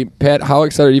happy. Pat, how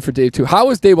excited are you for day 2? How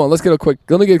was day 1? Let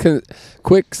me get a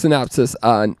quick synopsis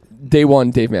on day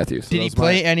 1, Dave Matthews. Did he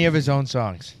play any of his own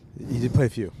songs? He did play a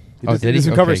few. Did he? Did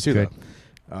some covers too, good.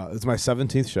 though. It's my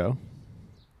 17th show.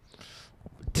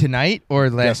 Tonight or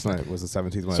last night was the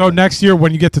 17th one. So next year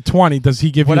when you get to 20, does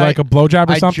he give you like a blowjob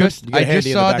or something? I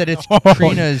just saw that it's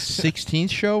Trina's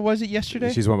 16th show. Was it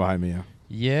yesterday? She's one behind me, yeah.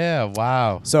 Yeah,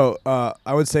 wow. So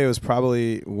I would say it was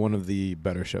probably one of the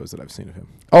better shows that I've seen of him.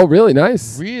 Oh, really?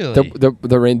 Nice. Really?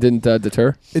 The rain didn't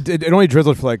deter? It only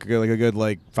drizzled for like a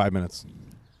good 5 minutes.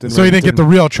 So you didn't get the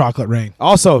real chocolate rain.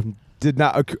 Also, did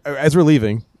not as we're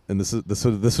leaving, and this would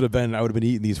have been, I would have been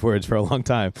eating these words for a long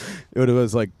time. It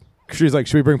was like, she's like,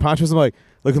 should we bring ponchos? I'm like,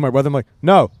 look at my brother. I'm like,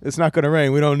 no, it's not going to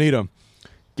rain. We don't need them.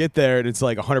 Get there, and it's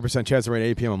like 100% chance of rain at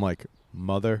 8 p.m. I'm like,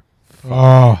 mother.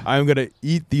 I'm going to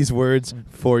eat these words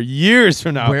for years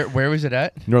from now. Where was it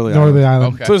at? Northern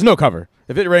Island. Okay. So there's no cover.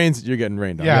 If it rains, you're getting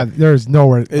rained on. Yeah, there's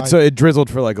nowhere. So it drizzled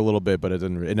for like a little bit, but it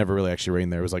never really actually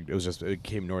rained there. It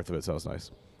came north of it, so it was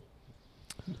nice.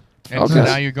 And so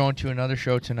now you're going to another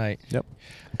show tonight. Yep.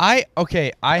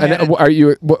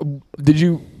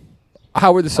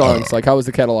 How were the songs? Like, how was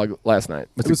the catalog last night?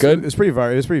 Was it good? It was pretty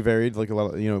varied. It was pretty varied. Like a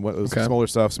lot of, it was smaller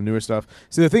stuff, some newer stuff.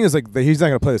 See, the thing is, like, he's not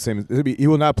going to play the same. He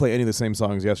will not play any of the same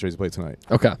songs yesterday as he played tonight.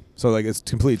 Okay. So like, it's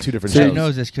completely two different So shows. he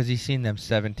knows this because he's seen them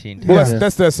 17 times. Well,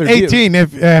 that's their 18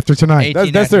 after tonight.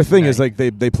 That's their thing. Is like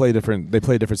they play different. They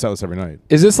play different sets every night.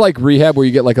 Is this like rehab where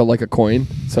you get like a coin?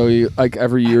 So you, like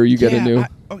every year you get a new.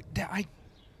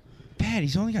 Pat,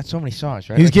 he's only got so many songs,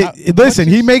 right? Listen,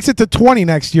 he makes it to 20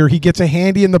 next year. He gets a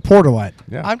handy in the portalette.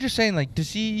 Yeah. I'm just saying, like,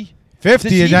 does he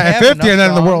 50 and then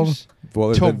in the world? Well,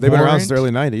 they've been around since the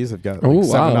early 90s. They've got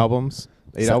 7 albums,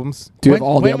 8 albums. Do you have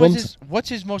all the albums? What's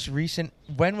his most recent?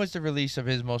 When was the release of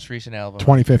his most recent album?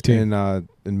 2015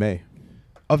 in May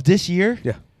of this year.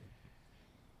 Yeah.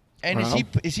 And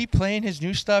is he playing his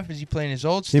new stuff? Is he playing his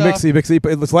old stuff? He mixed.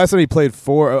 Last time he played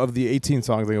 4 of the 18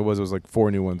 songs. I think it was like 4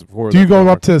 new ones. Do you go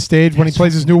up to the stage when he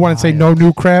plays his new one and say no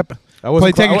new crap? I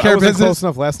wasn't close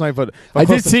enough last night, but I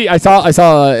did see. I saw.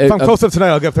 If I'm close up tonight,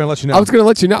 I'll get up there and let you know. I was going to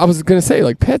let you know. I was going to say,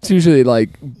 like, Pat's usually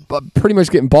like pretty much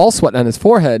getting ball sweat on his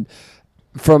forehead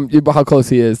from how close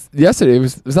he is. Yesterday it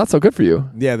was not so good for you.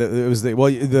 Yeah, it was. You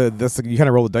kind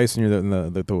of roll the dice in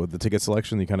the ticket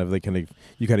selection. You kind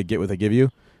of get what they give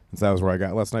you. So that was where I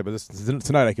got last night, but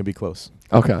tonight I can be close.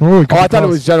 Okay. I thought it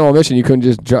was general admission. You couldn't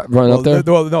just run up there.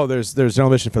 No, there's general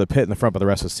admission for the pit in the front, but the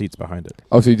rest is seats behind it.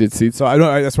 Oh, so you did seats? So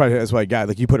that's why I got.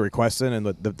 Like, you put a request in, and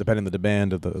depending on the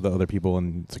demand of the other people,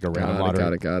 and it's like a random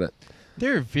lottery. Got it.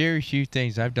 There are very few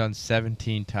things I've done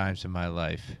 17 times in my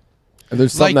life.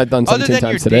 There's something I've done 17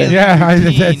 times today.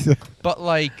 Yeah, but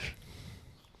like.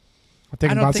 I'm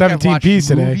thinking about 17 P's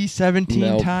today. Movie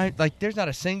 17 times. Like, there's not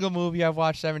a single movie I've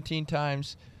watched 17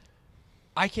 times.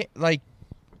 I can't, like,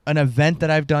 an event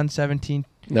that I've done 17.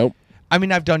 Nope. I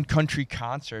mean, I've done country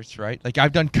concerts, right? Like,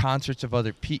 I've done concerts of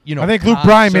other people. I think Luke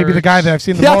Bryan may be the guy that I've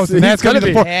seen the most. And that's going to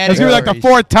be like the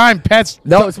 4th time.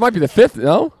 No, it might be the 5th.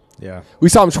 No. Yeah. We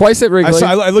saw him twice at Wrigley.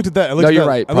 I looked at that. You're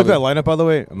right. I looked at that lineup, by the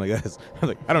way. I'm like,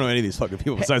 I don't know any of these fucking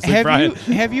people besides Luke Bryan.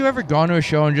 Have you ever gone to a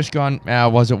show and just gone,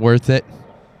 wasn't worth it?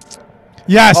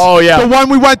 Yes. Oh, yeah. The one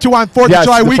we went to on 4th Yes, of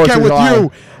July the 4th weekend of with July.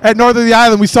 you at Northern the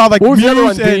Island. We saw like What was the other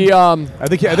Muse one? and I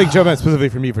think Joe meant specifically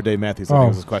for me for Dave Matthews. I think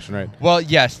was his question, right? Well,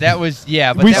 yes, that was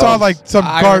But we that saw was, like some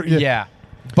yeah.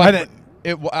 But I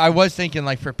I was thinking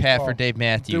like for Pat for Dave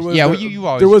Matthews. You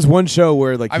always. There was one show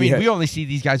where like I mean, we only see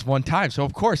these guys one time, so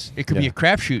of course it could be a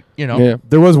crapshoot. You know. Yeah.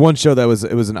 There was one show that was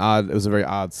a very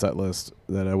odd set list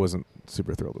that I wasn't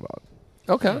super thrilled about.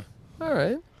 Okay. All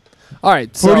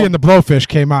right. So Foodie and the Blowfish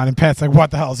came on, and Pat's like,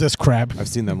 "What the hell is this crap?" I've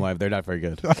seen them live. They're not very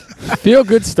good. feel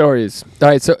good stories. All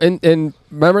right. So in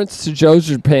remembrance to Joe's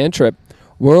Japan trip,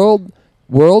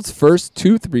 world's first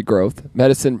tooth regrowth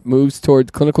medicine moves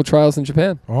toward clinical trials in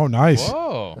Japan. Oh, nice.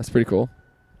 Whoa. That's pretty cool.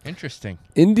 Interesting.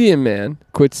 Indian man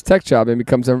quits tech job and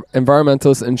becomes an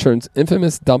environmentalist and turns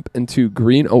infamous dump into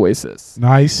green oasis.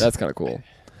 Nice. That's kind of cool.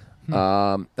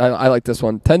 I like this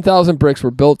one. 10,000 bricks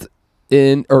were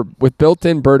with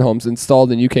built-in bird homes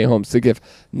installed in UK homes to give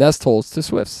nest holes to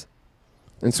swifts.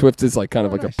 And swift is like kind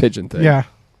of like nice. a pigeon thing. yeah.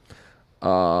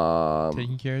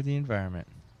 Taking care of the environment.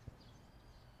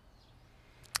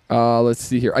 Let's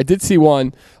see here. I did see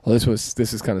one. Oh,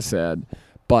 this is kind of sad.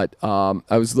 But I'm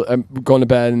going to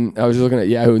bed and I was looking at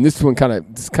Yahoo, and this one kind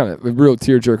of a real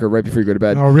tearjerker right before you go to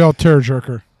bed. A real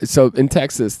tearjerker. So in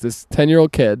Texas, this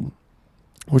 10-year-old kid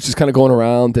was just kind of going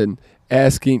around and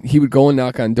asking. He would go and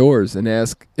knock on doors and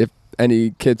ask if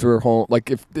any kids were home. Like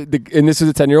and this is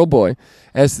a 10-year-old boy.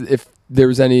 Asked if there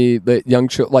was any young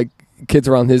kids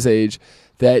around his age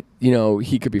that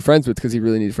he could be friends with because he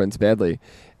really needed friends badly.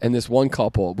 And this one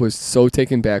couple was so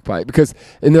taken back by it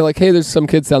and they're like, "Hey, there's some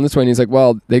kids down this way." And he's like,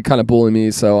 "Well, they kind of bully me,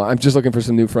 so I'm just looking for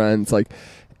some new friends."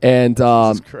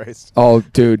 Jesus Christ. Oh,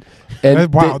 dude.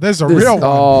 And Wow, there's a real one.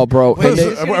 Oh, bro. Wait, And is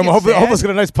this I gonna hope get sad? it's got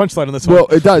a nice punchline on this well,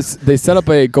 one. it does. They set up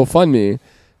a GoFundMe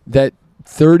that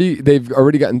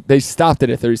they stopped it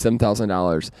at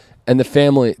 $37,000, and the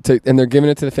family and they're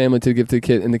giving it to the family to give to the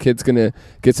kid, and the kid's gonna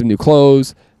get some new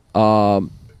clothes.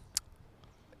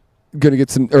 Get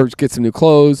some new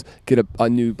clothes, get a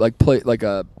new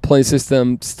play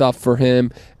system stuff for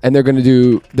him, and they're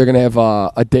gonna have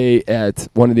a day at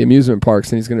one of the amusement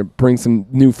parks, and he's gonna bring some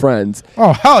new friends.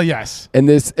 Oh, hell yes.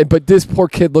 But this poor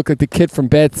kid looked like the kid from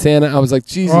Bad Santa. I was like,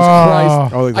 Jesus Oh.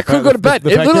 Christ! Oh, like the I couldn't fat- go to bed. the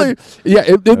It fat literally,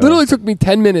 kid? it literally took me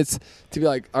 10 minutes to be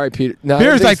like, all right, Peter. Now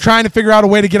Beer's like trying to figure out a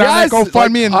way to get on that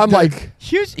GoFundMe, and I'm like,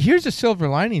 Here's a silver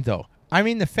lining though. I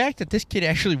mean, the fact that this kid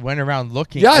actually went around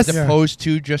looking, Yes. as Yeah. opposed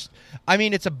to just. I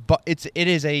mean, it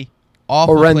is a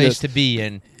awful Horrendous. place to be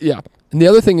in. yeah. And the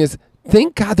other thing is,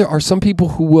 thank God there are some people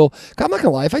who will. God, I'm not gonna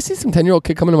lie. If I see some 10-year-old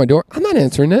kid coming to my door, I'm not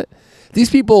answering it. These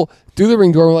people do the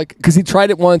ring door because he tried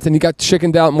it once and he got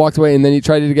chickened out and walked away, and then he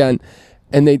tried it again,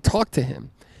 and they talked to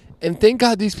him. And thank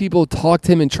God these people talked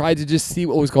to him and tried to just see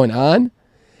what was going on,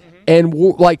 and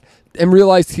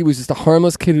realized he was just a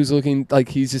harmless kid who's looking like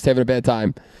he's just having a bad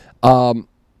time.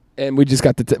 And we just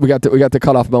got the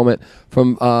cutoff moment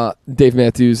from Dave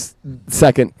Matthews,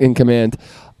 second in command.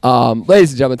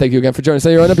 Ladies and gentlemen, thank you again for joining us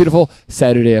on a beautiful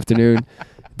Saturday afternoon.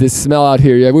 This smell out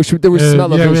here, I wish there was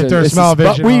smell-o-vision. there's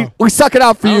smell-o-vision. But we suck it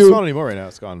out for I don't you. smell it anymore right now.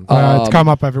 It's gone. it's come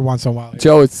up every once in a while.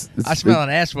 Joe, it's I smell an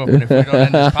ass whooping if we don't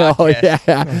end this podcast. Oh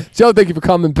yeah, Joe, thank you for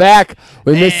coming back.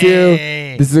 We miss you.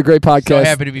 Hey. This is a great podcast. So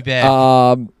happy to be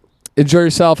back. Enjoy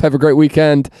yourself. Have a great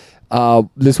weekend.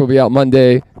 This will be out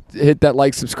Monday. Hit that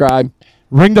like, subscribe.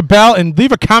 Ring the bell and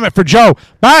leave a comment for Joe.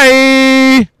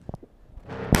 Bye.